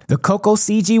starting out, the Coco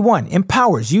CG1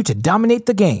 empowers you to dominate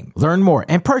the game. Learn more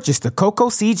and purchase the Coco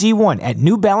CG1 at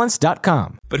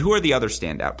NewBalance.com. But who are the other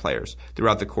standout players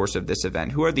throughout the course of this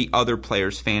event? Who are the other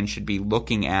players fans should be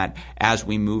looking at as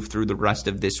we move through the rest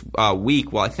of this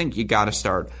week? Well, I think you got to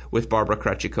start with Barbara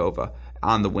Krejcikova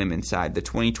on the women's side, the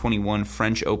 2021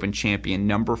 French Open champion,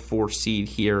 number 4 seed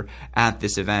here at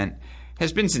this event,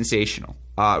 has been sensational.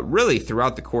 Really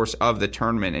throughout the course of the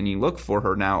tournament, and you look for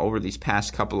her now over these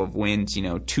past couple of wins,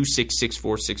 2-6, 6-4,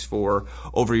 6-4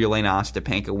 over Yelena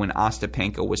Ostapenko when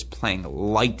Ostapenko was playing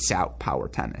lights out power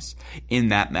tennis in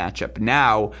that matchup.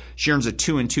 Now she earns a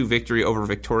 2-2 victory over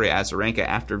Victoria Azarenka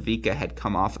after Vika had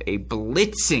come off a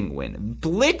blitzing win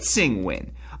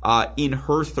in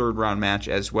her third round match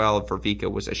as well. For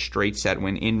Vika was a straight set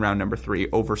win in round number 3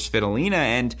 over Svitolina.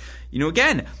 And,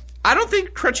 again, I don't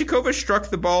think Krejcikova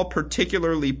struck the ball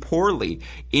particularly poorly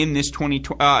in this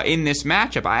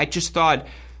matchup. I just thought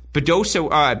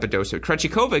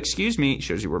Krejcikova,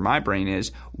 shows you where my brain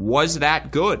is, was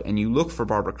that good. And you look for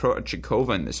Barbara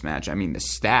Krejcikova in this match. I mean, the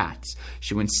stats.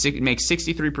 She makes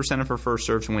 63% of her first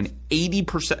serves and win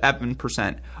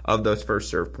 87% of those first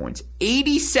serve points.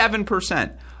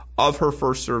 87% of her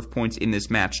first serve points in this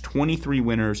match. 23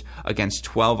 winners against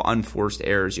 12 unforced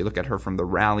errors. You look at her from the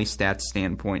rally stats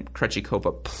standpoint.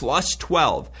 Krejcikova plus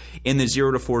 12 in the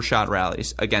 0-4 shot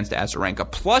rallies against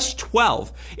Azarenka. Plus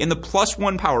 12 in the plus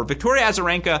 1 power. Victoria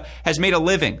Azarenka has made a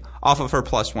living off of her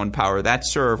plus 1 power. That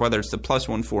serve, whether it's the plus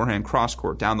 1 forehand cross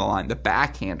court down the line, the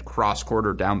backhand cross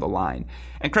quarter down the line.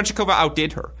 And Krejcikova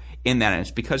outdid her in that. And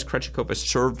it's because Krejcikova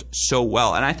served so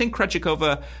well. And I think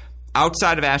Krejcikova,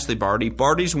 outside of Ashley Barty,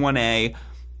 Barty's 1A.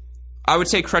 I would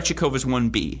say Krejcikova's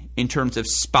 1B in terms of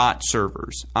spot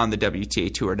servers on the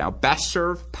WTA Tour. Now, best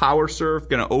serve, power serve,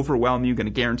 going to overwhelm you, going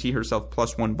to guarantee herself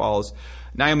plus 1 balls.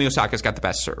 Naomi Osaka's got the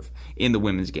best serve in the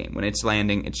women's game. When it's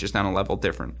landing, it's just on a level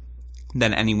different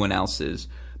than anyone else's.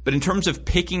 But in terms of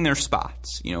picking their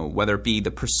spots, whether it be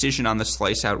the precision on the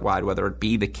slice out wide, whether it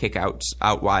be the kick out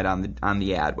wide on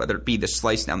the ad, whether it be the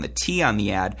slice down the tee on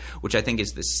the ad, which I think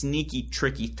is the sneaky,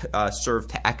 tricky serve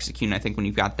to execute. And I think when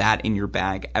you've got that in your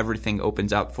bag, everything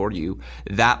opens up for you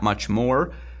that much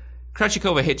more.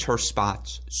 Krejcikova hits her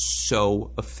spots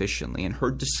so efficiently, and her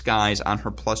disguise on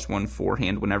her plus 1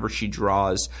 forehand whenever she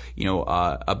draws,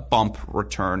 a bump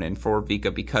return. And for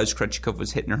Vika, because Krejcikova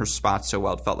was hitting her spots so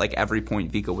well, it felt like every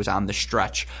point Vika was on the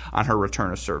stretch on her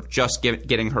return of serve, just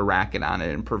getting her racket on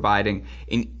it and providing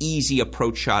an easy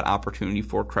approach shot opportunity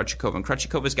for Krejcikova. And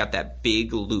Krejcikova's got that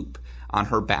big loop on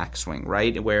her backswing,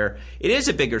 right? Where it is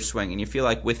a bigger swing, and you feel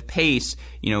like with pace,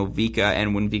 Vika,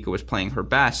 and when Vika was playing her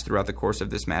best throughout the course of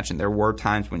this match, and there were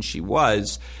times when she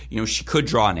was, she could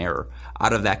draw an error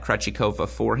out of that Krejcikova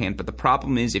forehand. But the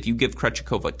problem is, if you give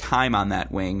Krejcikova time on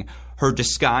that wing, her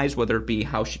disguise, whether it be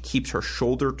how she keeps her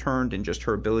shoulder turned and just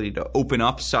her ability to open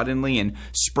up suddenly and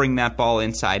spring that ball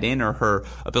inside in, or her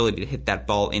ability to hit that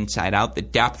ball inside out, the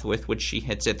depth with which she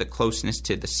hits it, the closeness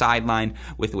to the sideline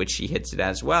with which she hits it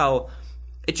as well,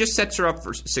 it just sets her up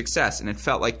for success. And it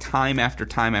felt like time after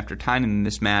time after time in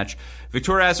this match,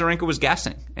 Victoria Azarenka was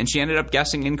guessing, and she ended up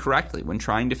guessing incorrectly when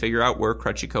trying to figure out where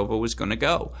Krejcikova was going to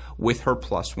go with her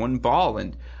plus 1 ball.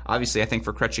 And obviously, I think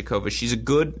for Krejcikova, she's a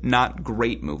good, not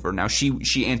great mover. Now,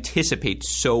 she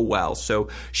anticipates so well, so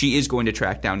she is going to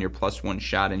track down your plus 1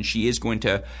 shot, and she is going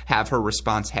to have her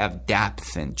response have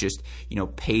depth and just,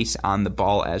 pace on the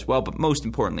ball as well. But most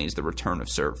importantly is the return of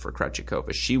serve for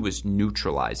Krejcikova. She was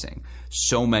neutralizing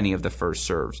so many of the first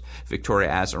serves Victoria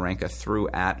Azarenka threw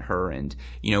at her, and,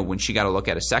 when she got to look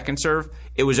at a second serve,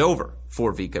 it was over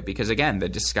for Vika, because again, the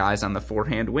disguise on the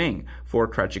forehand wing for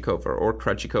Krejcikova, or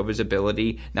Krejcikova's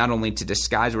ability not only to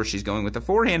disguise where she's going with the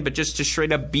forehand, but just to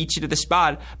straight up beat you to the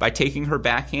spot by taking her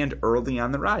backhand early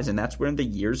on the rise. And that's where the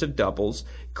years of doubles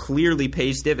clearly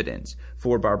pays dividends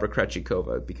for Barbara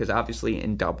Krejcikova, because obviously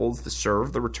in doubles, the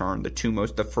serve, the return,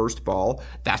 the first ball,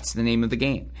 that's the name of the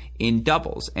game in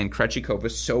doubles. And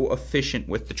Krejcikova's so efficient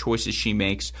with the choices she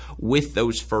makes with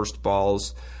those first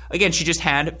balls. again, she just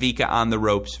had Vika on the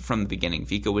ropes from the beginning.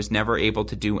 Vika was never able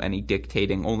to do any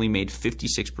dictating, only made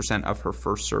 56% of her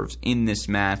first serves in this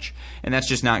match, and that's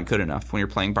just not good enough when you're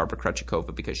playing Barbara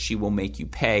Krejcikova, because she will make you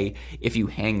pay if you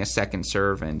hang a second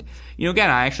serve. And, again,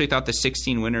 I actually thought the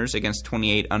 16 winners against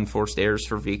 28 unforced errors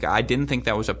for Vika, I didn't think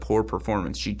that was a poor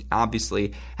performance. She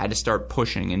obviously had to start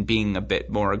pushing and being a bit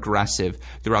more aggressive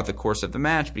throughout the course of the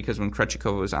match, because when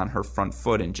Krejcikova was on her front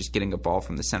foot and just getting a ball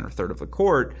from the center third of the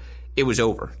court, it was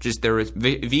over. Just there was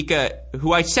Vika,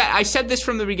 who I said this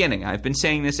from the beginning. I've been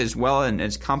saying this as well, and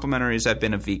as complimentary as I've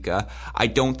been of Vika, I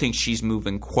don't think she's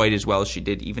moving quite as well as she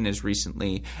did even as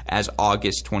recently as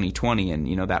August 2020,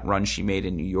 and that run she made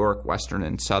in New York, Western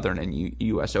and Southern, and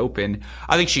U.S. Open.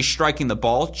 I think she's striking the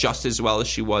ball just as well as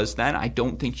she was then. I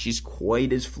don't think she's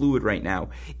quite as fluid right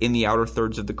now in the outer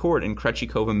thirds of the court, and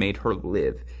Krejcikova made her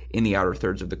live in the outer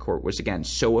thirds of the court, was again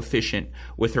so efficient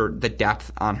with the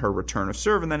depth on her return of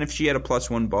serve. And then if she had a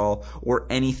 +1 ball or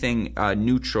anything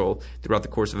neutral throughout the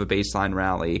course of a baseline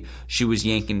rally, she was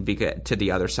yanking Vika to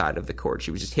the other side of the court.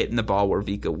 She was just hitting the ball where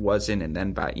Vika wasn't, and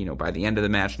then by the end of the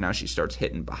match, now she starts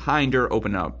hitting behind her,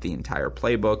 opening up the entire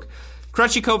playbook.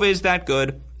 Krejcikova is that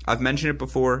good. I've mentioned it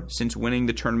before, since winning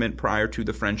the tournament prior to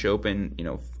the French Open,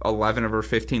 11 of her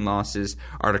 15 losses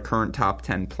are to current top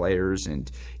 10 players,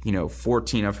 and,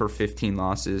 14 of her 15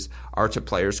 losses are to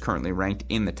players currently ranked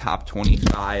in the top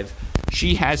 25.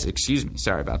 She has,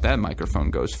 sorry about that, microphone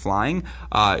goes flying.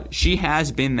 She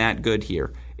has been that good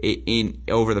here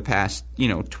over the past,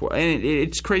 and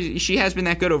it's crazy. She has been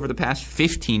that good over the past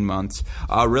 15 months,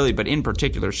 really, but in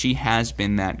particular, she has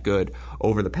been that good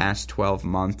over the past 12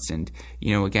 months. And,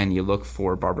 again, you look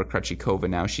for Barbara Krejcikova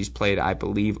now. She's played, I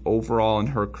believe, overall in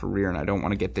her career, and I don't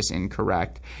want to get this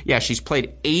incorrect. Yeah, she's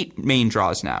played 8 main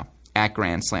draws now at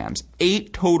Grand Slams.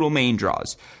 8 total main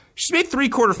draws. She's made 3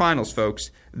 quarterfinals,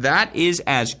 folks. That is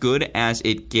as good as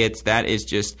it gets. That is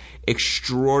just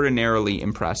extraordinarily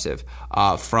impressive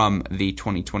from the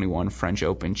 2021 French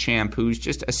Open champ, who's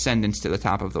just ascendance to the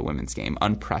top of the women's game.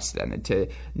 Unprecedented to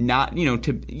not,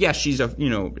 she's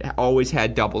always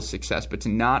had double success, but to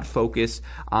not focus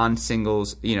on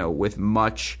singles, with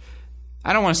much.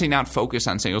 I don't want to say not focus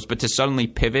on singles, but to suddenly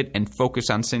pivot and focus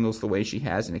on singles the way she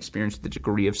has and experience the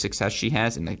degree of success she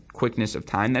has and the quickness of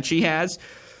time that she has.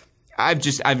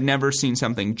 I've never seen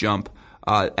something jump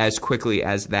as quickly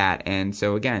as that. And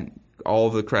so, again, all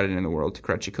of the credit in the world to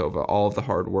Krejcikova, all of the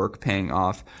hard work paying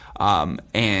off.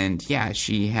 And, yeah,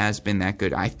 she has been that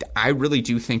good. I really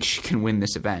do think she can win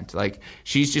this event.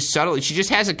 She just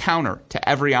has a counter to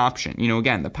every option.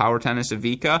 Again, the power tennis of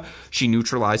Vika, she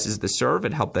neutralizes the serve.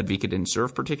 It helped that Vika didn't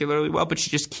serve particularly well, but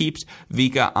she just keeps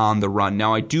Vika on the run.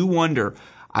 Now, I do wonder,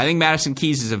 I think Madison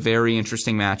Keys is a very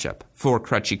interesting matchup for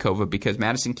Krejcikova, because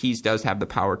Madison Keys does have the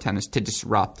power tennis to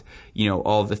disrupt,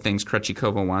 all of the things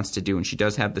Krejcikova wants to do. And she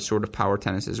does have the sort of power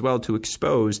tennis as well to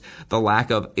expose the lack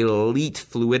of elite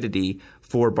fluidity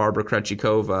for Barbara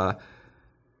Krejcikova.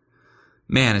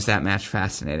 Man, is that match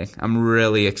fascinating. I'm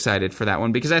really excited for that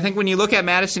one, because I think when you look at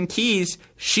Madison Keys,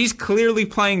 she's clearly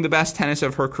playing the best tennis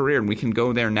of her career, and we can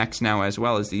go there next now as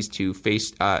well, as these two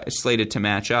slated to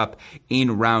match up in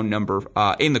the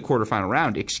quarterfinal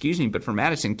round, But for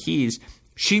Madison Keys,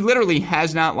 she literally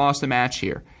has not lost a match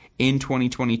here in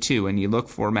 2022, and you look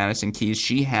for Madison Keys,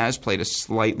 she has played a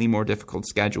slightly more difficult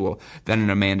schedule than an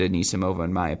Amanda Anisimova,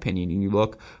 in my opinion. And you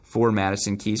look for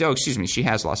Madison Keys, she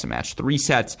has lost a match. 3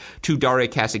 sets to Daria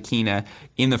Kasatkina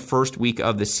in the first week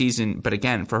of the season. But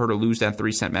again, for her to lose that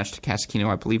 3-set match to Kasatkina,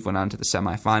 I believe went on to the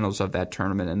semifinals of that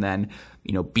tournament, and then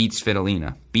beat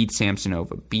Svitolina, beat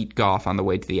Samsonova, beat Goff on the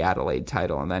way to the Adelaide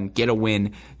title, and then get a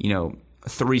win,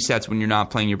 3 sets when you're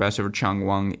not playing your best over Chang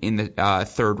Wang in the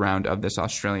third round of this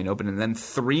Australian Open, and then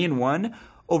 3-1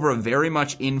 over a very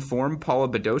much in-form Paula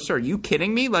Badosa. Are you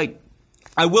kidding me?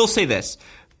 I will say this.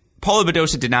 Paula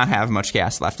Badosa did not have much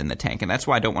gas left in the tank, and that's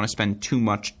why I don't want to spend too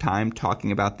much time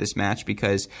talking about this match,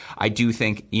 because I do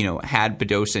think, had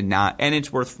Badosa not – and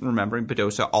it's worth remembering,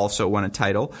 Badosa also won a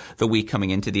title the week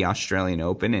coming into the Australian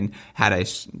Open and had a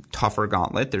tougher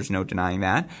gauntlet, there's no denying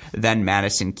that, than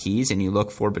Madison Keys. And you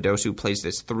look for Badosa, who plays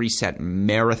this 3-set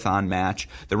marathon match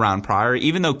the round prior.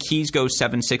 Even though Keys goes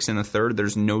 7-6 in the third,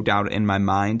 there's no doubt in my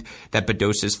mind that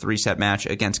Badosa's 3-set match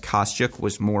against Kostyuk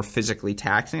was more physically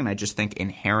taxing, and I just think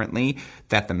inherently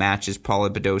that the matches Paula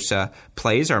Badosa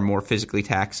plays are more physically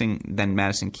taxing than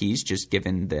Madison Keys, just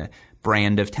given the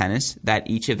brand of tennis that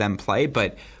each of them play.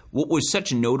 But what was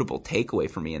such a notable takeaway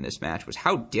for me in this match was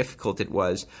how difficult it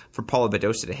was for Paula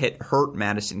Badosa to hurt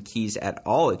Madison Keys at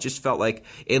all. It just felt like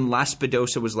unless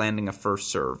Badosa was landing a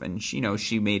first serve, and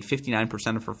she made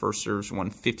 59% of her first serves, won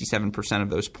 57% of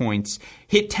those points,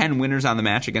 hit 10 winners on the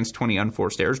match against 20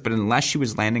 unforced errors, but unless she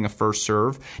was landing a first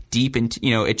serve deep into,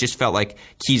 it just felt like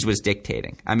Keys was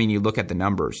dictating. I mean, you look at the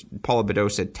numbers. Paula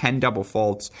Badosa, 10 double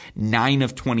faults, 9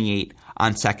 of 28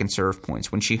 on second serve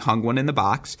points. When she hung one in the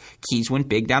box, Keys went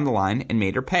big down the line and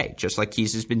made her pay, just like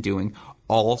Keys has been doing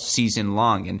all season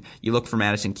long. And you look for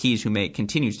Madison Keys, who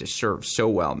continues to serve so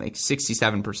well, makes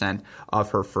 67%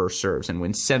 of her first serves and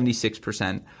wins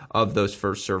 76% of those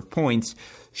first serve points.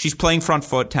 She's playing front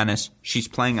foot tennis. She's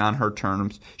playing on her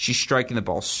terms. She's striking the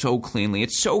ball so cleanly.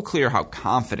 It's so clear how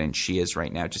confident she is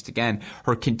right now. Just again,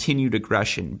 her continued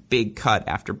aggression, big cut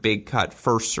after big cut,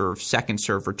 first serve, second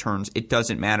serve returns. It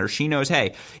doesn't matter. She knows,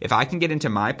 hey, if I can get into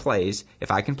my plays,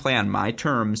 if I can play on my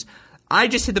terms, I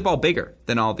just hit the ball bigger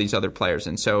than all these other players.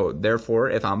 And so, therefore,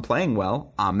 if I'm playing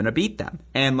well, I'm going to beat them.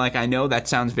 And I know that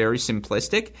sounds very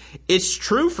simplistic. It's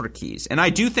true for Keys. And I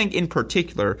do think in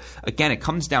particular, again, it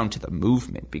comes down to the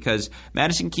movement, because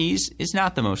Madison Keys is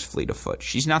not the most fleet of foot.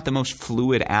 She's not the most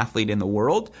fluid athlete in the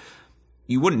world.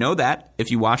 You wouldn't know that if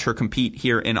you watch her compete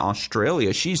here in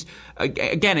Australia. She's,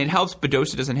 again, it helps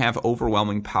Badosa doesn't have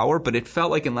overwhelming power, but it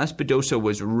felt like unless Badosa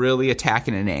was really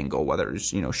attacking an angle, whether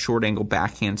it's, short angle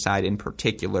backhand side in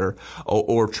particular,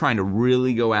 or trying to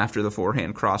really go after the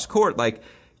forehand cross court,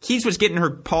 Keys was getting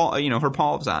her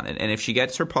paws on it. And if she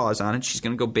gets her paws on it, she's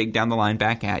going to go big down the line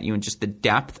back at you. And just the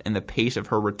depth and the pace of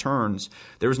her returns,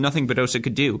 there was nothing Badosa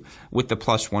could do with the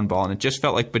 +1 ball. And it just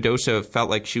felt like Badosa felt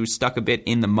like she was stuck a bit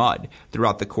in the mud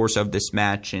throughout the course of this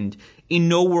match. And in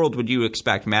no world would you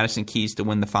expect Madison Keys to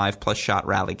win the 5+ shot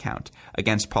rally count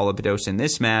against Paula Badosa in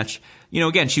this match.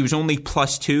 Again, she was only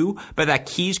 +2, but that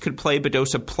Keys could play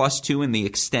Badosa +2 in the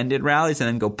extended rallies and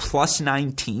then go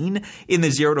 +19 in the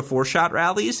 0-4 shot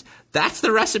rallies. That's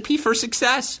the recipe for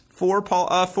success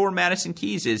for Madison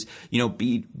Keys is,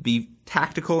 be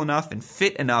tactical enough and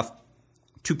fit enough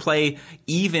to play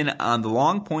even on the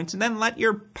long points, and then let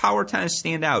your power tennis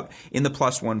stand out in the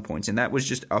 +1 points. And that was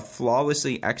just a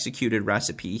flawlessly executed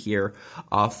recipe here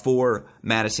for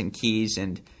Madison Keys.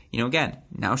 And again,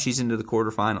 now she's into the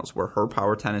quarterfinals where her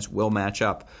power tennis will match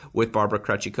up with Barbara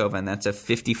Krejcikova, and that's a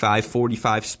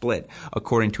 55-45 split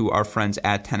according to our friends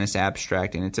at Tennis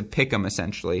Abstract, and it's a pick'em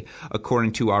essentially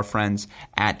according to our friends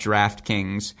at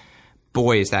DraftKings.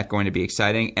 Boy, is that going to be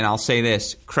exciting. And I'll say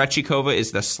this, Krejcikova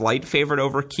is the slight favorite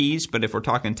over Keys, but if we're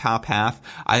talking top half,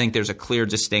 I think there's a clear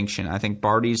distinction. I think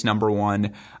Barty's number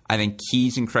 1. I think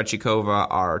Keys and Krejcikova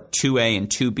are 2A and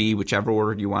 2B, whichever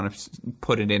order you want to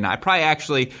put it in. I'm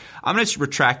going to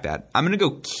retract that. I'm going to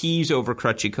go Keys over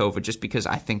Krejcikova just because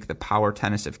I think the power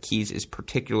tennis of Keys is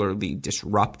particularly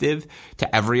disruptive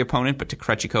to every opponent, but to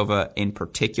Krejcikova in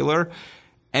particular.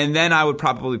 And then I would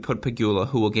probably put Pegula,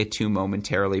 who we'll get to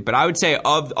momentarily. But I would say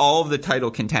of all of the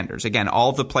title contenders, again, all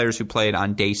of the players who played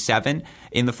on day 7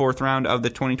 in the 4th round of the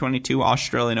 2022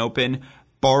 Australian Open,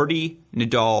 Barty,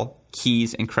 Nadal,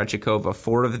 Keys, and Krejcikova,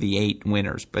 4 of the 8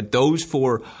 winners. But those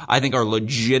 4, I think, are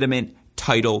legitimate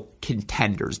title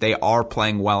contenders. They are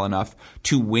playing well enough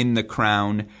to win the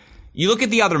crown. You look at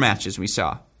the other matches we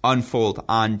saw unfold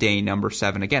on day number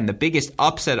 7. Again, the biggest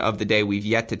upset of the day we've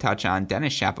yet to touch on,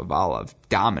 Denis Shapovalov,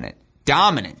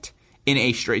 dominant in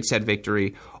a straight set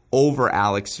victory over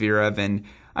Alex Zverev. And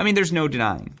there's no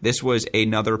denying this was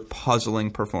another puzzling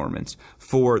performance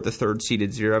for the third-seeded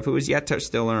Zverev, who is yet to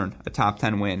still earn a top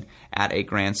 10 win at a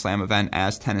Grand Slam event,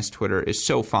 as tennis Twitter is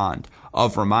so fond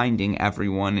of reminding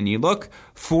everyone. And you look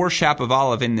for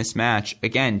Shapovalov in this match,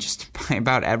 again, just by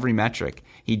about every metric,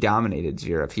 he dominated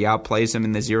Zverev. He outplays him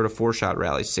in the 0-4 shot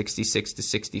rally,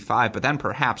 66-65. But then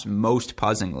perhaps most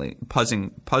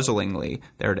puzzlingly,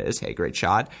 there it is, hey, great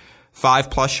shot,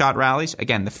 5+ shot rallies.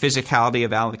 Again, the physicality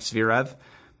of Alex Zverev,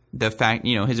 the fact,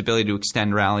 his ability to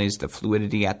extend rallies, the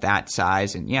fluidity at that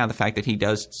size, and the fact that he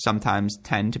does sometimes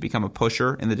tend to become a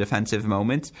pusher in the defensive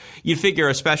moments. You'd figure,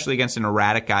 especially against an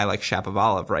erratic guy like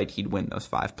Shapovalov, right, he'd win those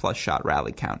 5+ shot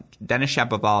rally count. Denis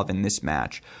Shapovalov in this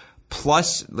match,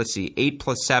 plus, 8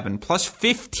 + 7, plus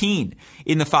 15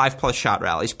 in the 5+ shot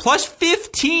rallies, plus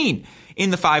 15 in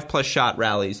the 5+ shot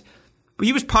rallies.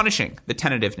 he was punishing the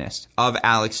tentativeness of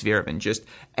Alex Zverev, and just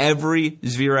every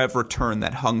Zverev return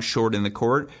that hung short in the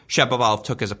court, Shapovalov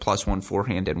took as a +1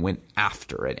 forehand and went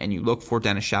after it. And you look for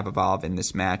Denis Shapovalov in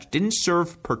this match. Didn't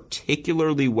serve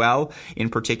particularly well. In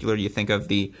particular, you think of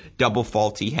the double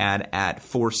fault he had at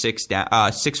 4-6 down,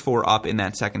 6-4 up in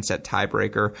that second set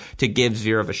tiebreaker to give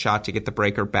Zverev a shot to get the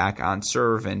breaker back on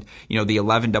serve. And, the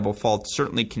 11 double fault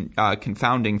certainly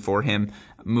confounding for him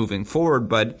moving forward,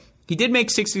 but he did make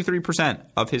 63%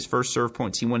 of his first serve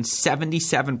points. He won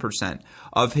 77%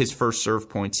 of his first serve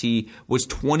points. He was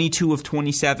 22 of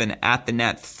 27 at the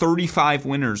net, 35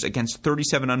 winners against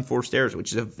 37 unforced errors,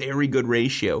 which is a very good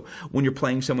ratio when you're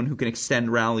playing someone who can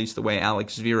extend rallies the way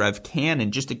Alex Zverev can.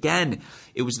 And just again,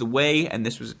 it was the way, and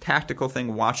this was a tactical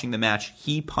thing watching the match,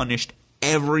 he punished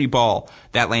every ball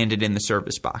that landed in the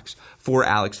service box for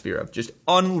Alex Zverev, just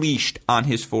unleashed on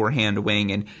his forehand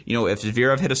wing. And, if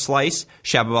Zverev hit a slice,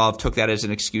 Shapovalov took that as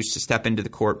an excuse to step into the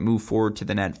court, move forward to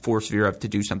the net, force Zverev to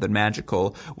do something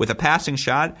magical with a passing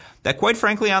shot that, quite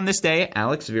frankly, on this day,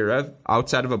 Alex Zverev,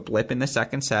 outside of a blip in the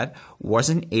second set,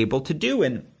 wasn't able to do.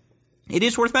 And it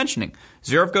is worth mentioning,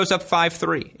 Zverev goes up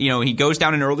 5-3. He goes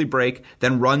down an early break,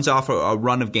 then runs off a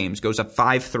run of games, goes up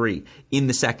 5-3 in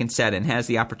the second set, and has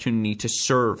the opportunity to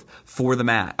serve for the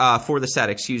set,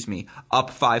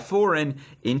 up 5-4, and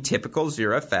in typical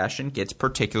Zverev fashion, gets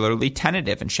particularly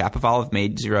tentative. And Shapovalov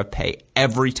made Zverev pay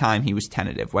every time he was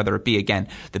tentative, whether it be, again,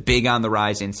 the big on the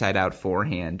rise inside-out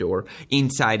forehand or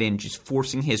inside-in, just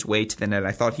forcing his way to the net.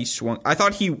 I thought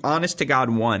he, honest to God,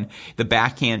 won the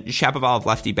backhand, Shapovalov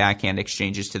lefty backhand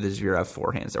exchanges to the Zverev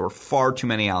forehands. There were far too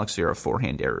many Alex Zverev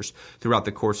forehand errors throughout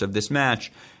the course of this match,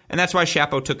 and that's why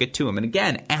Shapo took it to him. And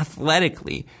again,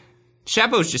 athletically,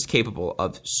 Shapo is just capable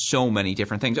of so many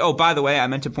different things. Oh, by the way, I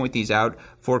meant to point these out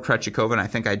for Krejcikova, and I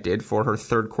think I did for her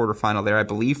third quarterfinal there. I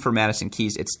believe for Madison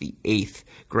Keys, it's the 8th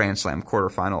Grand Slam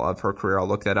quarterfinal of her career. I'll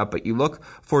look that up. But you look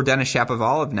for Denis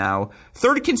Shapovalov now,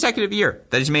 third consecutive year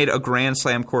that he's made a Grand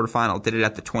Slam quarterfinal. Did it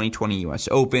at the 2020 U.S.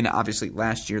 Open. Obviously,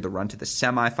 last year, the run to the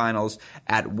semifinals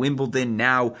at Wimbledon.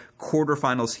 Now,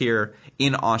 quarterfinals here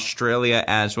in Australia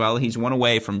as well. He's one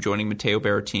away from joining Matteo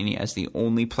Berrettini as the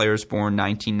only players born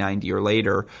 1990 or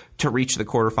later to reach the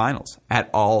quarterfinals at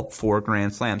all 4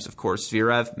 Grand Slams. Of course,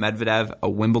 Zverev, Medvedev, a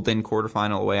Wimbledon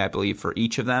quarterfinal away, I believe, for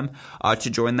each of them to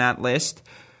join that list.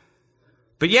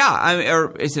 But yeah,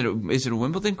 is it a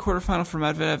Wimbledon quarterfinal for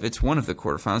Medvedev? It's one of the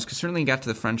quarterfinals, because certainly he got to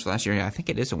the French last year. Yeah, I think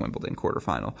it is a Wimbledon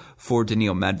quarterfinal for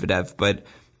Daniil Medvedev. But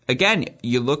again,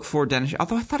 you look for Denis,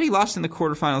 although I thought he lost in the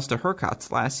quarterfinals to Hurkacz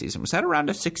last season. Was that a round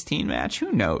of 16 match?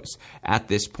 Who knows at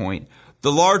this point?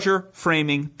 The larger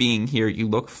framing being here, you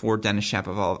look for Denis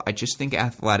Shapovalov. I just think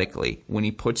athletically, when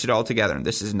he puts it all together, and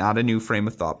this is not a new frame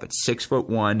of thought, but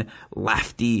 6'1",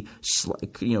 lefty,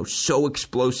 so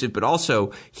explosive, but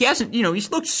also he hasn't,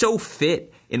 he's looked so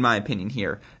fit, in my opinion,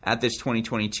 here at this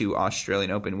 2022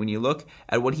 Australian Open. When you look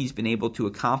at what he's been able to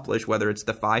accomplish, whether it's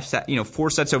the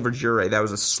 4 sets over Jure, that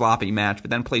was a sloppy match,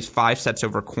 but then plays 5 sets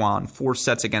over Kwan, 4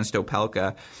 sets against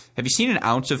Opelka. Have you seen an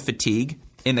ounce of fatigue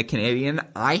in the Canadian?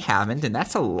 I haven't, and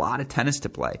that's a lot of tennis to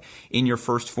play in your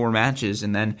first 4 matches.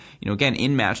 And then, again,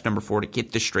 in match number 4, to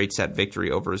get the straight set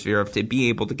victory over Zverev, to be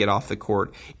able to get off the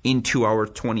court in 2 hours,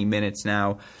 20 minutes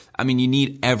now. I mean, you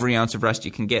need every ounce of rest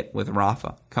you can get with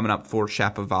Rafa coming up for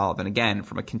Shapovalov. And again,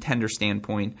 from a contender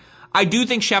standpoint, I do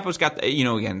think Shapo's got,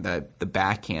 the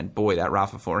backhand. Boy, that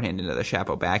Rafa forehand into the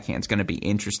Shapo backhand is going to be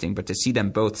interesting. But to see them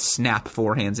both snap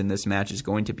forehands in this match is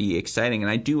going to be exciting. And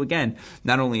I do, again,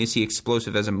 not only is he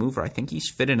explosive as a mover, I think he's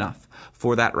fit enough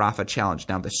for that Rafa challenge.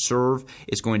 Now, the serve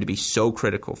is going to be so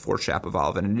critical for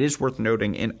Shapovalov. And it is worth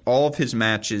noting, in all of his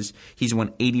matches, he's won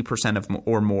 80%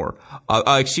 or more.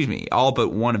 All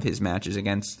but one of his matches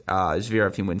against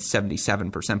Zverev, he wins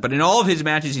 77%. But in all of his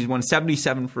matches, he's won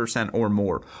 77% or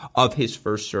more of his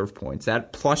first serve points.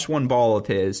 That +1 ball of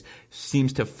his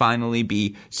seems to finally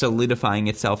be solidifying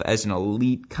itself as an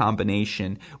elite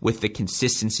combination with the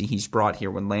consistency he's brought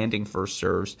here when landing first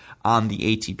serves on the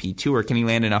ATP Tour. Can he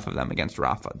land enough of them against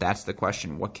Rafa? That's the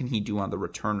question. What can he do on the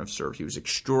return of serves? He was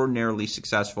extraordinarily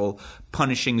successful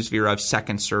punishing Zverev's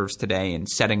second serves today and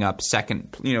setting up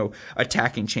second,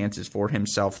 attacking chances for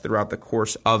himself throughout the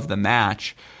course of the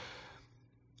match.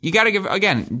 You got to give,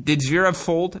 again, did Zverev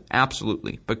fold?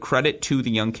 Absolutely. But credit to the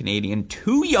young Canadian.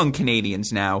 2 young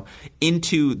Canadians now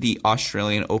into the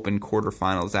Australian Open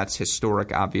quarterfinals. That's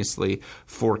historic, obviously,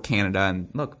 for Canada. And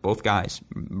look, both guys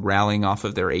rallying off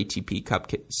of their ATP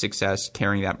Cup success,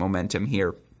 carrying that momentum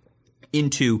here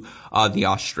into the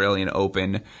Australian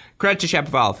Open. Credit to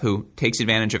Shapovalov, who takes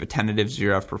advantage of a tentative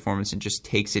Zverev performance and just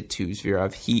takes it to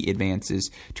Zverev. He advances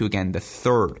to, again, the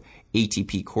 3rd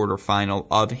ATP quarterfinal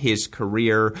of his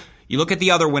career. You look at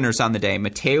the other winners on the day.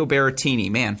 Matteo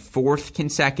Berrettini, man, 4th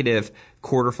consecutive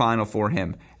quarterfinal for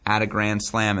him at a Grand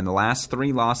Slam. And the last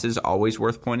 3 losses, always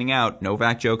worth pointing out,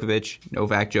 Novak Djokovic,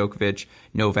 Novak Djokovic,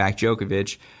 Novak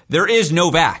Djokovic. There is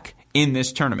Novak in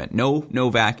this tournament. No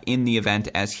Novak in the event,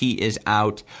 as he is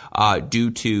out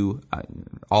due to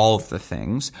all of the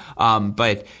things.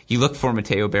 But you look for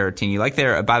Matteo Berrettini. Like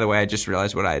there, by the way, I just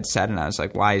realized what I had said, and I was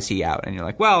like, why is he out? And you're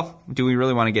like, well, do we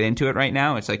really want to get into it right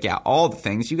now? It's like, yeah, all the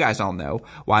things. You guys all know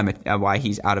why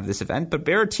he's out of this event. But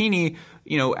Berrettini,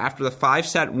 after the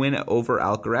 5-set win over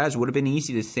Alcaraz, would have been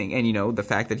easy to think. And, the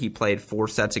fact that he played 4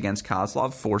 sets against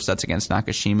Kozlov, 4 sets against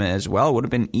Nakashima as well, would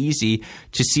have been easy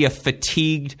to see a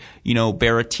fatigued,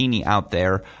 Berrettini out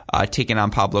there taking on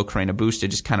Pablo Carreño Busta,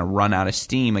 just kind of run out of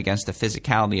steam against the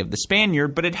physicality of the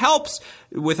Spaniard. But it helps,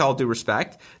 with all due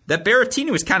respect, that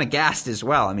Berrettini was kind of gassed as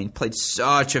well. I mean, played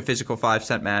such a physical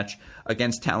 5-set match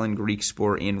against Talon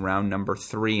Griekspoor in round number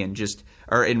 3 in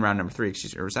round number 3,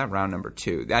 excuse me, or was that round number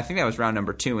 2? I think that was round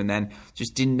number 2, and then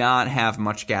just did not have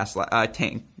much gas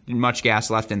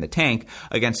left in the tank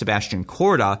against Sebastian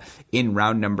Korda in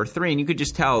round number 3. And you could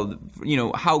just tell,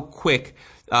 how quick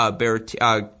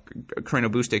Carreño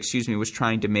Busta, was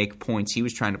trying to make points. He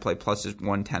was trying to play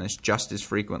 +1 tennis just as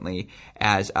frequently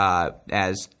as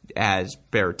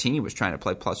Berrettini was trying to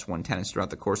play +1 tennis throughout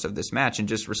the course of this match. And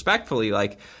just respectfully,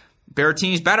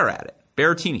 Berrettini's better at it.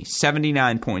 Berrettini,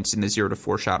 79 points in the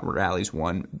 0-4 shot rallies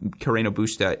won. Carreño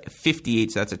Busta,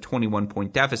 58, so that's a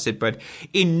 21-point deficit. But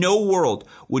in no world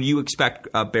would you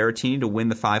expect Berrettini to win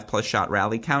the 5+ shot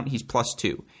rally count. He's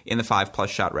 +2 in the 5+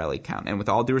 shot rally count. And with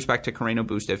all due respect to Carreño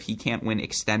Busta, if he can't win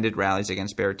extended rallies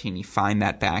against Berrettini, find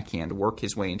that backhand, work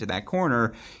his way into that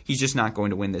corner, he's just not going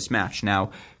to win this match.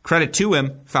 Now, credit to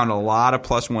him, found a lot of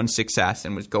 +1 success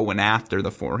and was going after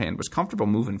the forehand, was comfortable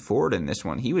moving forward in this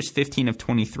one. He was 15 of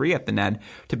 23 at the net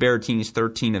to Berrettini's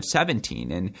 13 of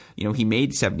 17. And, he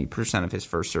made 70% of his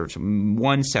first serves,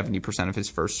 won 70% of his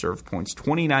first serve points,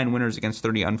 29 winners against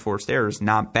 30 unforced errors,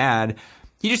 not bad.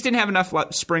 He just didn't have enough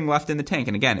spring left in the tank.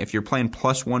 And again, if you're playing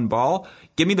 +1 ball,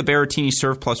 give me the Berrettini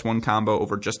serve +1 combo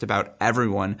over just about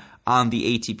everyone on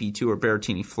the ATP Tour.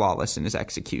 Berrettini flawless in his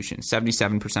execution.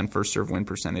 77% first serve win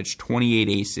percentage, 28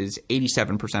 aces,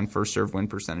 87% first serve win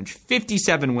percentage,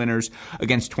 57 winners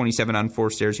against 27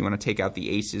 unforced errors. You want to take out the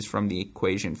aces from the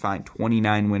equation, fine.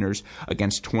 29 winners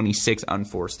against 26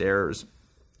 unforced errors.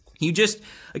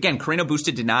 Carreño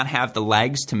Busta did not have the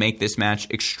legs to make this match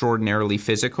extraordinarily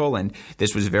physical, and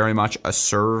this was very much a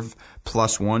serve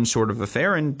 +1 sort of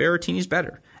affair, and Berrettini's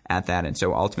better at that. And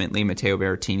so ultimately, Matteo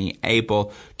Berrettini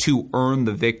able to earn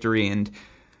the victory. And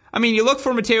you look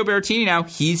for Matteo Berrettini now,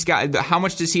 how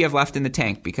much does he have left in the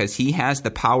tank? Because he has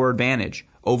the power advantage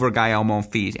over Gael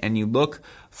Monfils. And you look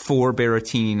for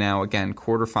Berrettini now, again,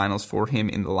 quarterfinals for him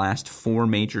in the last 4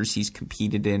 majors he's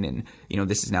competed in. And,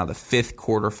 this is now the 5th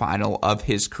quarterfinal of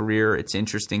his career. It's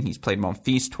interesting. He's played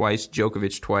Monfils twice,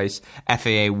 Djokovic twice,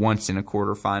 FAA once in a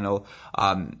quarterfinal.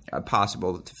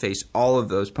 Possible to face all of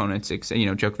those opponents,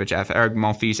 Djokovic,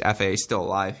 Monfils, FAA still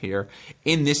alive here.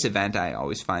 In this event, I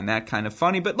always find that kind of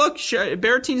funny. But look,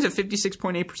 Berrettini's a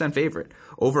 56.8% favorite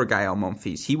over Gael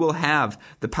Monfils. He will have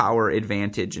the power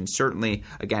advantage, and certainly,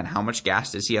 again, how much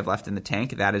gas does he have left in the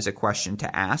tank? That is a question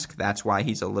to ask. That's why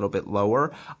he's a little bit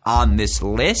lower on this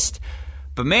list.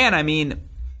 But man,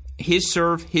 his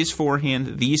serve, his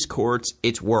forehand, these courts,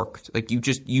 it's worked.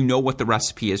 You know what the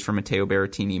recipe is for Matteo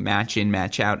Berrettini, match in,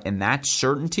 match out, and that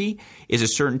certainty is a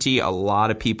certainty a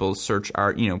lot of people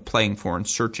are playing for and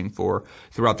searching for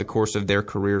throughout the course of their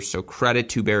careers. So credit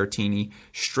to Berrettini,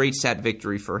 straight set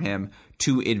victory for him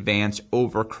to advance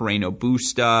over Carreño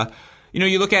Busta.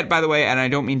 You look at, by the way, and I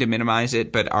don't mean to minimize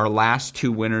it, but our last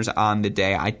 2 winners on the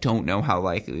day, I don't know how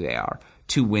likely they are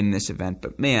to win this event.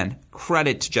 But man,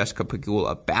 credit to Jessica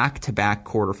Pegula, back-to-back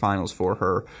quarterfinals for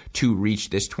her to reach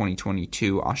this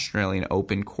 2022 Australian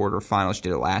Open quarterfinals. She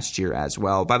did it last year as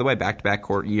well. By the way, back-to-back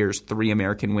court years, 3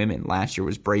 American women. Last year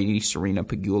was Brady, Serena,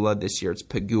 Pegula. This year it's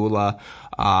Pegula,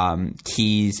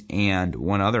 Keys, and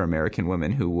one other American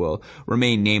woman who will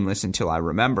remain nameless until I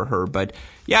remember her. But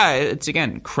yeah, it's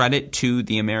again credit to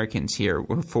the Americans here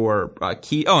for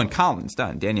Key. Oh, and Collins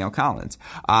done, Danielle Collins.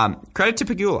 Credit to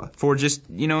Pegula for just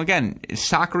again,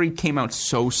 Sakkari came out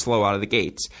so slow out of the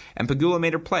gates, and Pegula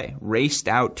made her play, raced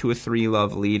out to a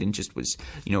 3-love lead, and just was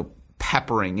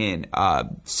peppering in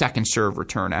second serve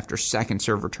return after second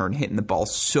serve return, hitting the ball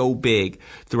so big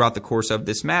throughout the course of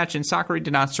this match. And Sakkari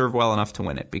did not serve well enough to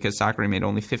win it because Sakkari made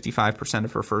only 55%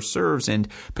 of her first serves. And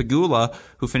Pegula,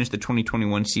 who finished the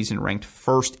 2021 season ranked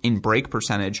first in break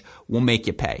percentage, will make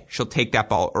you pay. She'll take that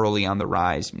ball early on the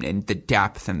rise, and the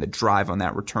depth and the drive on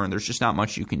that return, there's just not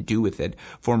much you can do with it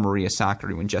for Maria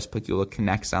Sakkari when Jess Pegula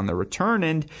connects on the return.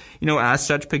 And, as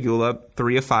such, Pegula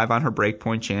 3 of 5 on her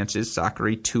breakpoint chances,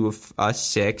 Sakkari 2 of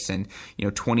 6, and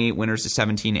 28 winners to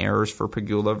 17 errors for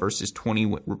Pegula versus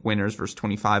 20 winners versus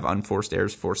 25 unforced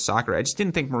errors for Sakkari. I just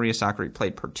didn't think Maria Sakkari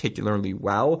played particularly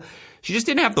well. She just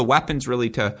didn't have the weapons really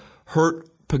to hurt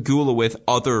Pegula with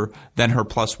other than her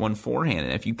 +1 forehand.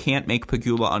 And if you can't make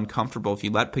Pegula uncomfortable, if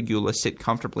you let Pegula sit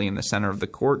comfortably in the center of the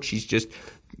court, she's just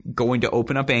going to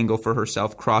open up angle for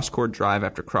herself, cross-court drive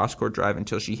after cross-court drive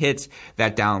until she hits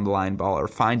that down-the-line ball or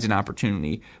finds an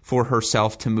opportunity for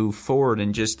herself to move forward.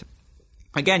 And just,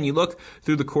 again, you look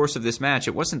through the course of this match,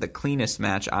 it wasn't the cleanest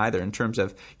match either in terms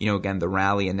of, again, the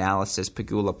rally analysis.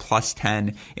 Pegula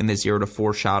 +10 in the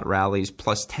 0-4 shot rallies,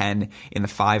 +10 in the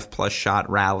 5+ shot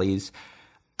rallies.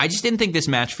 I just didn't think this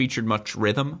match featured much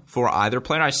rhythm for either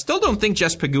player. I still don't think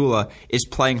Jess Pegula is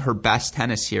playing her best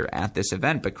tennis here at this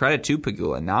event, but credit to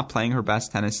Pegula. Not playing her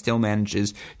best tennis, still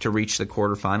manages to reach the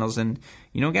quarterfinals. And,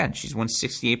 again, she's won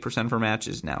 68% of her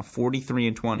matches now,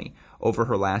 43-20 over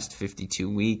her last 52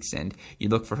 weeks. And you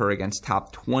look for her against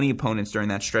top 20 opponents during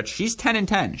that stretch. She's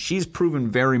 10-10. She's proven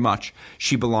very much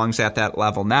she belongs at that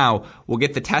level. Now, we'll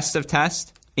get the test of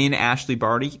tests in Ashleigh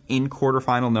Barty in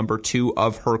quarterfinal number 2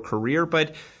 of her career,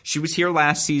 but she was here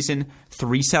last season,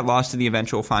 3-set loss to the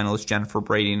eventual finalist Jennifer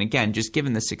Brady. And again, just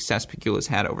given the success Pegula's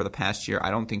had over the past year,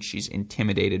 I don't think she's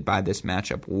intimidated by this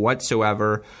matchup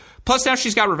whatsoever. Plus now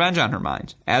she's got revenge on her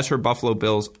mind, as her Buffalo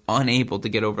Bills unable to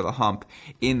get over the hump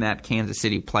in that Kansas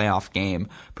City playoff game.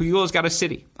 Pegula's got a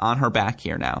city on her back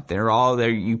here now. They're all there.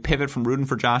 You pivot from rooting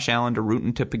for Josh Allen to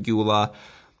rooting to Pegula.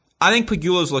 I think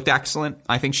Pegula's looked excellent.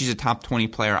 I think she's a top 20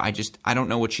 player. I don't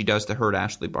know what she does to hurt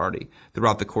Ashleigh Barty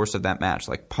throughout the course of that match.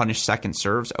 Like punish second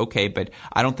serves, okay, but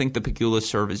I don't think the Pegula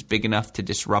serve is big enough to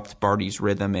disrupt Barty's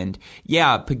rhythm. And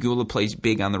yeah, Pegula plays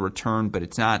big on the return, but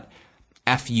it's not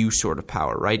FU sort of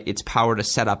power, right? It's power to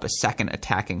set up a second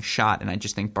attacking shot, and I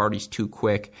just think Barty's too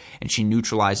quick, and she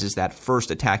neutralizes that first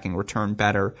attacking return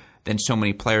better than so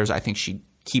many players. I think she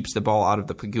keeps the ball out of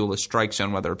the Pegula strike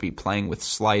zone, whether it be playing with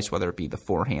slice, whether it be the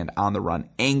forehand on the run,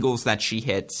 angles that she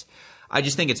hits. I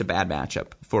just think it's a bad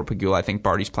matchup for Pegula. I think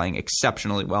Barty's playing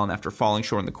exceptionally well, and after falling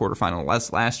short in the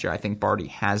quarterfinal last year, I think Barty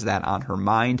has that on her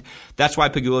mind. That's why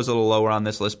Pegula's a little lower on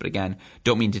this list, but again,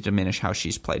 don't mean to diminish how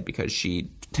she's played, because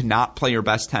to not play her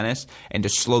best tennis and to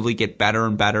slowly get better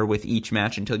and better with each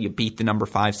match until you beat the number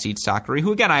 5 seed Sakkari,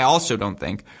 who again I also don't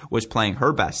think was playing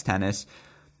her best tennis.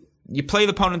 You play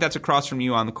the opponent that's across from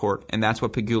you on the court, and that's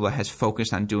what Pegula has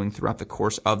focused on doing throughout the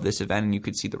course of this event, and you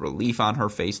could see the relief on her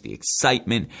face, the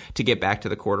excitement to get back to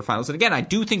the quarterfinals. And again, I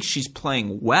do think she's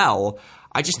playing well.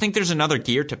 I just think there's another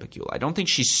gear to Pegula. I don't think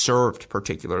she's served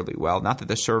particularly well. Not that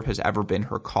the serve has ever been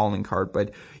her calling card,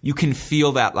 but you can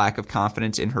feel that lack of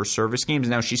confidence in her service games.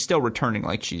 Now, she's still returning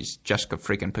like she's Jessica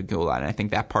freaking Pegula, and I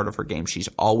think that part of her game she's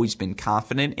always been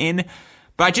confident in.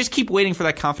 But I just keep waiting for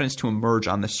that confidence to emerge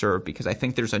on the serve, because I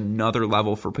think there's another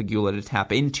level for Pegula to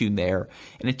tap into there,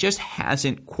 and it just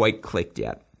hasn't quite clicked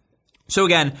yet. So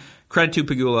again, credit to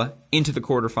Pegula into the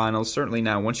quarterfinals. Certainly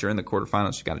now, once you're in the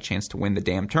quarterfinals, you've got a chance to win the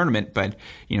damn tournament, but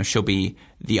she'll be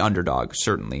the underdog,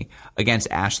 certainly, against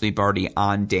Ashleigh Barty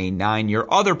on day 9.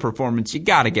 Your other performance, you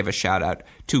got to give a shout out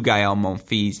to Gael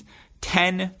Monfils.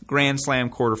 10 Grand Slam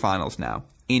quarterfinals now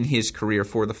in his career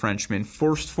for the Frenchman.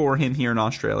 First for him here in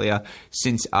Australia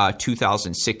since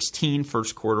 2016.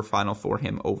 First quarterfinal for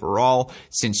him overall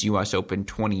since US Open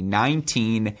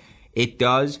 2019. It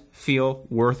does feel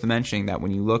worth mentioning that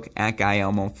when you look at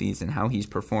Gael Monfils and how he's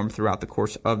performed throughout the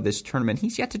course of this tournament,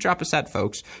 he's yet to drop a set,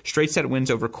 folks. Straight set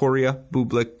wins over Coria,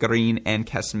 Bublik, Garin, and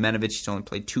Kecmanovic. He's only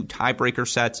played 2 tiebreaker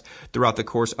sets throughout the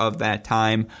course of that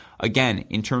time. Again,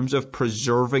 in terms of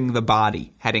preserving the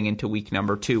body heading into week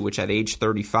number 2, which at age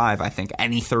 35, I think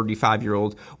any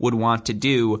 35-year-old would want to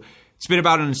do, it's been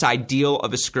about as ideal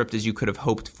of a script as you could have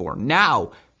hoped for.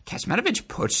 Now, Kecmanovic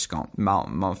pushed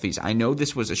Monfils. I know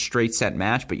this was a straight set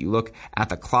match, but you look at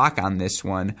the clock on this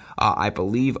one, I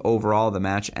believe overall the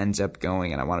match ends up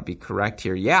going, and I want to be correct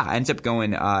here, ends up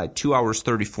going 2 hours,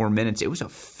 34 minutes. It was a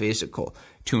physical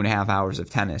 2.5 hours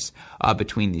of tennis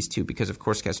between these two, because of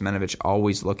course Kecmanovic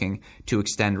always looking to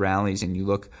extend rallies, and you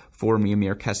look for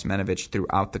Miomir Kecmanovic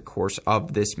throughout the course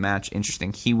of this match.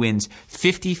 Interesting, he wins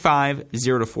 55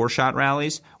 0-4 shot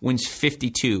rallies, wins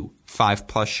 52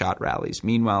 5+ shot rallies.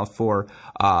 Meanwhile, for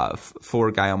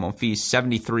Gael Monfils,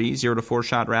 73 0-4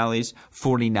 shot rallies,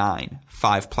 49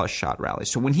 5+ shot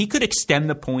rallies. So when he could extend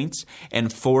the points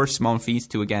and force Monfils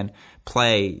to again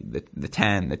play the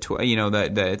 10,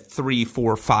 the 3,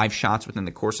 4, 5 shots within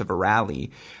the course of a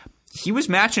rally, he was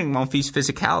matching Monfils'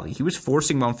 physicality. He was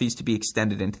forcing Monfils to be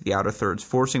extended into the outer thirds,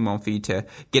 forcing Monfils to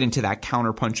get into that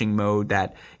counterpunching mode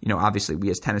that, obviously we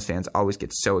as tennis fans always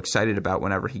get so excited about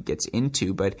whenever he gets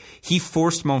into. But he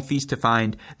forced Monfils to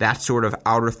find that sort of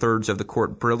outer thirds of the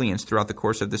court brilliance throughout the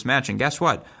course of this match. And guess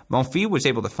what? Monfils was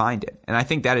able to find it. And I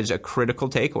think that is a critical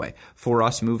takeaway for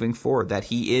us moving forward, that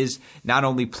he is not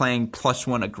only playing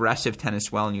 +1 aggressive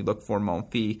tennis well, and you look for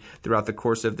Monfils throughout the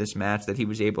course of this match, that he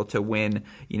was able to win,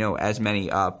 as many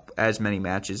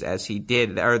matches as he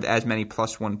did, or as many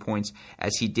 +1 points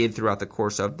as he did throughout the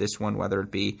course of this one, whether it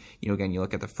be, again, you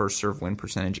look at the first serve win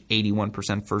percentage,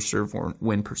 81% first serve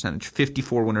win percentage,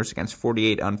 54 winners against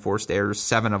 48 unforced errors,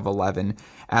 7 of 11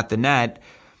 at the net.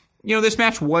 This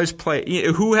match was played.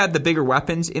 Who had the bigger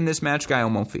weapons in this match?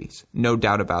 Gael Monfils. No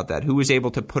doubt about that. Who was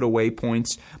able to put away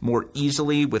points more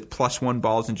easily with +1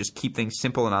 balls and just keep things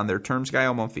simple and on their terms?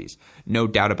 Gael Monfils. No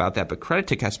doubt about that. But credit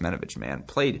to Kecmanovic, man.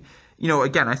 Played,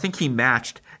 again, I think he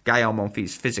matched Gael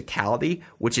Monfils' physicality,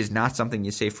 which is not something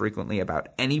you say frequently about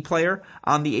any player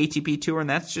on the ATP Tour, and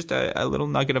that's just a little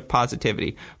nugget of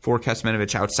positivity for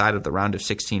Kecmanovic outside of the round of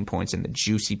 16 points and the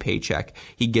juicy paycheck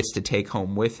he gets to take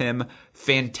home with him.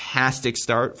 Fantastic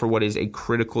start for what is a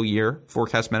critical year for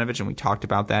Kecmanovic, and we talked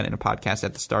about that in a podcast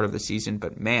at the start of the season.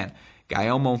 But man,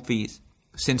 Gael Monfils,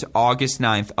 since August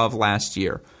 9th of last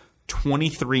year,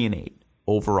 23-8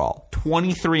 overall.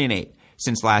 23-8.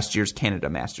 Since last year's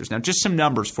Canada Masters. Now, just some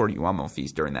numbers for you on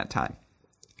Monfils during that time.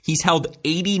 He's held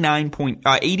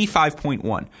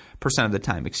 85.1% of the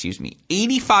time,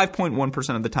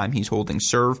 85.1% of the time he's holding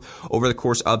serve over the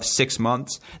course of 6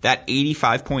 months. That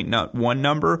 85.1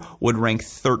 number would rank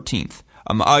 13th.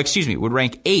 Would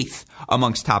rank 8th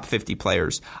amongst top 50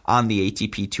 players on the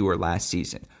ATP Tour last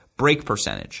season. Break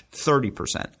percentage,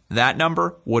 30%. That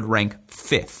number would rank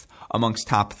 5th amongst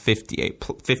top 50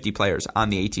 players on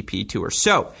the ATP Tour.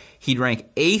 So he'd rank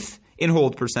 8th in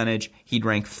hold percentage. He'd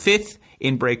rank 5th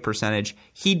in break percentage.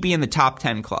 He'd be in the top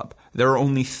 10 club. There are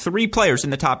only 3 players in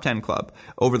the top 10 club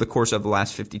over the course of the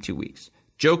last 52 weeks.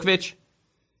 Djokovic,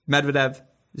 Medvedev,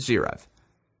 Zverev.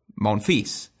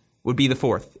 Monfils would be the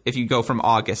 4th if you go from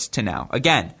August to now.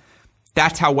 Again,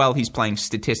 that's how well he's playing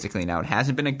statistically now. It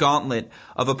hasn't been a gauntlet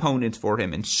of opponents for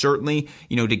him. And certainly,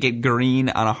 to get green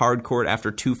on a hard court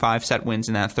after 2 5-set wins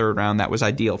in that third round, that was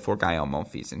ideal for Gael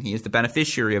Monfils. And he is the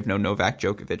beneficiary of no Novak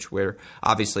Djokovic, where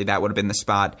obviously that would have been the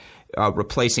spot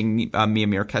replacing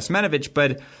Miomir Kecmanovic.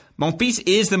 But Monfils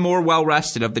is the more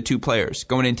well-rested of the 2 players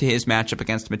going into his matchup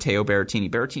against Matteo Berrettini.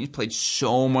 Berrettini's played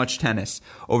so much tennis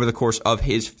over the course of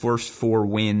his first 4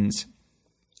 wins.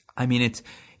 I mean, it's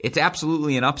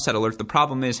absolutely an upset alert. The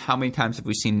problem is, how many times have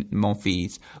we seen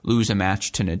Monfils lose a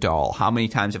match to Nadal? How many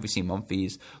times have we seen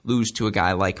Monfils lose to a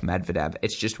guy like Medvedev?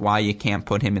 It's just why you can't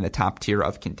put him in the top tier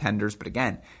of contenders. But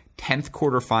again, 10th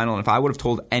quarterfinal, and if I would have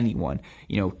told anyone,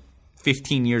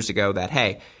 15 years ago that,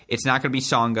 hey, it's not going to be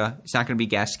Tsonga, it's not going to be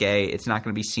Gasquet, it's not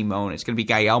going to be Simone, it's going to be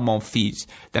Gael Monfils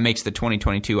that makes the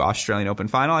 2022 Australian Open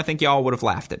final, I think y'all would have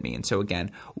laughed at me. And so again,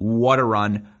 what a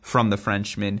run from the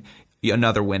Frenchman.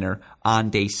 Another winner on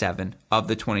day 7 of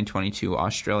the 2022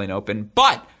 Australian Open.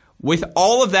 But with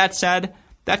all of that said,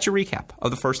 that's your recap of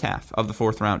the first half of the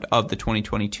 4th round of the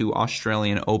 2022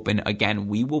 Australian Open. Again,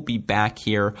 we will be back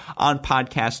here on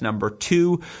podcast number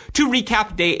 2 to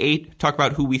recap day 8, talk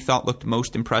about who we thought looked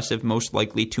most impressive, most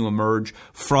likely to emerge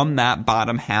from that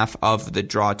bottom half of the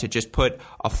draw, to just put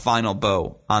a final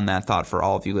bow on that thought for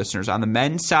all of you listeners. On the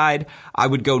men's side, I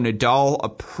would go Nadal, a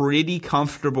pretty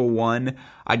comfortable 1.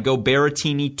 I'd go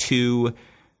Berrettini 2.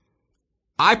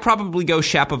 I probably go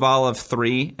Shapovalov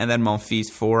 3 and then Monfils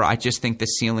 4. I just think the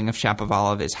ceiling of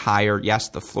Shapovalov is higher. Yes,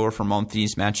 the floor for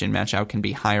Monfils match in, match out can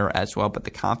be higher as well, but the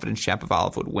confidence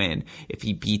Shapovalov would win if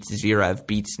he beats Zverev,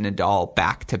 beats Nadal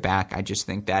back to back. I just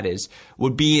think that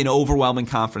would be an overwhelming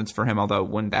confidence for him, although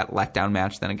wouldn't that letdown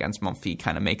match then against Monfils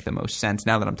kind of make the most sense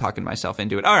now that I'm talking myself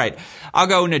into it? All right, I'll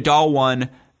go Nadal 1,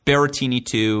 Berrettini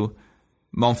 2,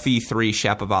 Monfils 3,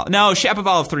 Shapovalov. No,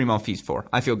 Shapovalov 3, Monfils 4.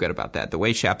 I feel good about that. The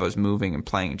way Shapo's moving and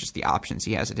playing and just the options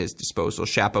he has at his disposal.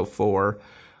 Shapo 4.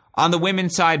 On the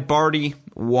women's side, Barty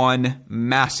 1,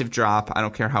 massive drop. I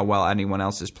don't care how well anyone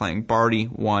else is playing. Barty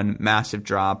 1, massive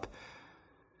drop.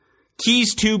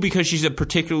 Keys 2, because she's a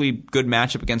particularly good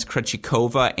matchup against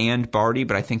Krejcikova and Barty,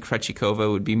 but I think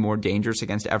Krejcikova would be more dangerous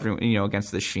against everyone,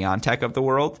 against the Swiatek of the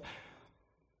world.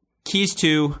 Keys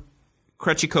 2,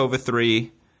 Krejcikova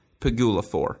 3. Pegula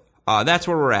 4. That's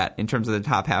where we're at in terms of the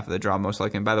top half of the draw, most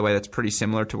likely. And by the way, that's pretty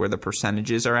similar to where the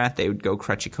percentages are at. They would go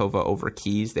Krejcikova over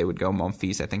Keys. They would go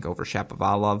Monfils, I think, over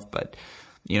Shapovalov. But,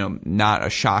 not a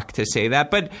shock to say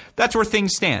that. But that's where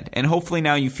things stand. And hopefully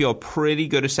now you feel a pretty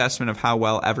good assessment of how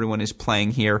well everyone is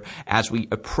playing here as we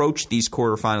approach these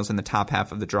quarterfinals in the top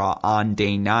half of the draw on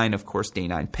day 9. Of course, day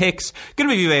 9 picks going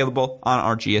to be available on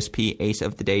our GSP Ace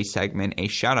of the Day segment. A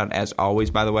shout out, as always,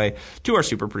 by the way, to our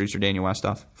super producer, Daniel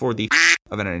Westoff, for the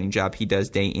of an editing job he does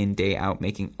day in, day out,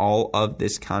 making all of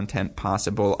this content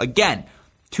possible. Again,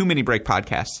 2 mini break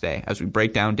podcasts today as we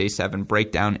break down day 7,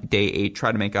 break down day 8,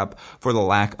 try to make up for the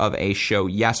lack of a show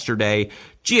yesterday.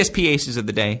 GSP Aces of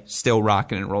the Day still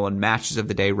rocking and rolling. Matches of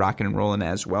the Day rocking and rolling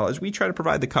as well as we try to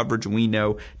provide the coverage we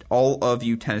know all of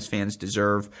you tennis fans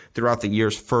deserve throughout the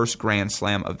year's first Grand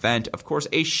Slam event. Of course,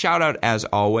 a shout out as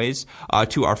always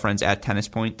to our friends at Tennis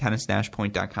Point,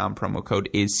 tennis-point.com. Promo code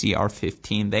is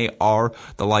CR15. They are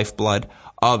the lifeblood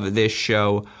of this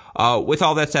show. With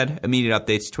all that said, immediate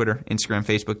updates, Twitter, Instagram,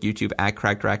 Facebook, YouTube, at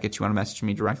Cracked Rackets. You want to message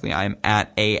me directly, I am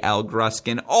at AL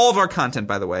Gruskin. All of our content,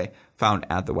 by the way, found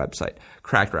at the website,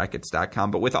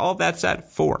 crackedrackets.com. But with all of that said,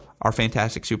 for our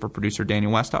fantastic super producer,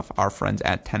 Daniel Westoff, our friends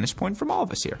at Tennis Point, from all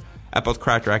of us here at both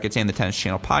Cracked Rackets and the Tennis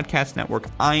Channel Podcast Network,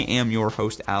 I am your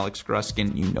host, Alex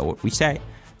Gruskin. You know what we say.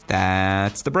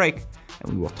 That's the break,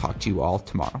 and we will talk to you all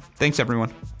tomorrow. Thanks,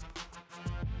 everyone.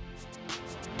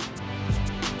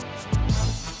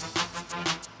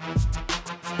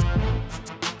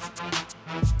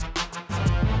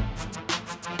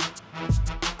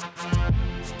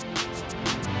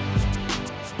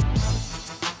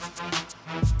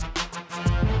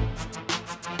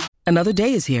 Another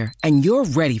day is here, and you're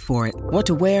ready for it. What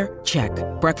to wear? Check.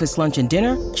 Breakfast, lunch, and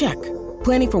dinner? Check.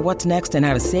 Planning for what's next and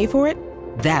how to save for it?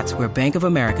 That's where Bank of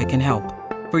America can help.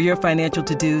 For your financial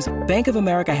to-dos, Bank of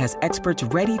America has experts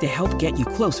ready to help get you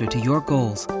closer to your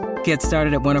goals. Get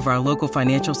started at one of our local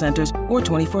financial centers or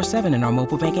 24/7 in our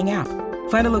mobile banking app.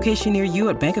 Find a location near you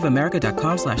at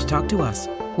bankofamerica.com/talktous.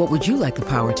 What would you like the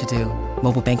power to do?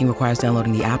 Mobile banking requires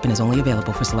downloading the app and is only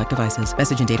available for select devices.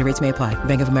 Message and data rates may apply.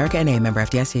 Bank of America NA, member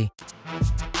FDIC.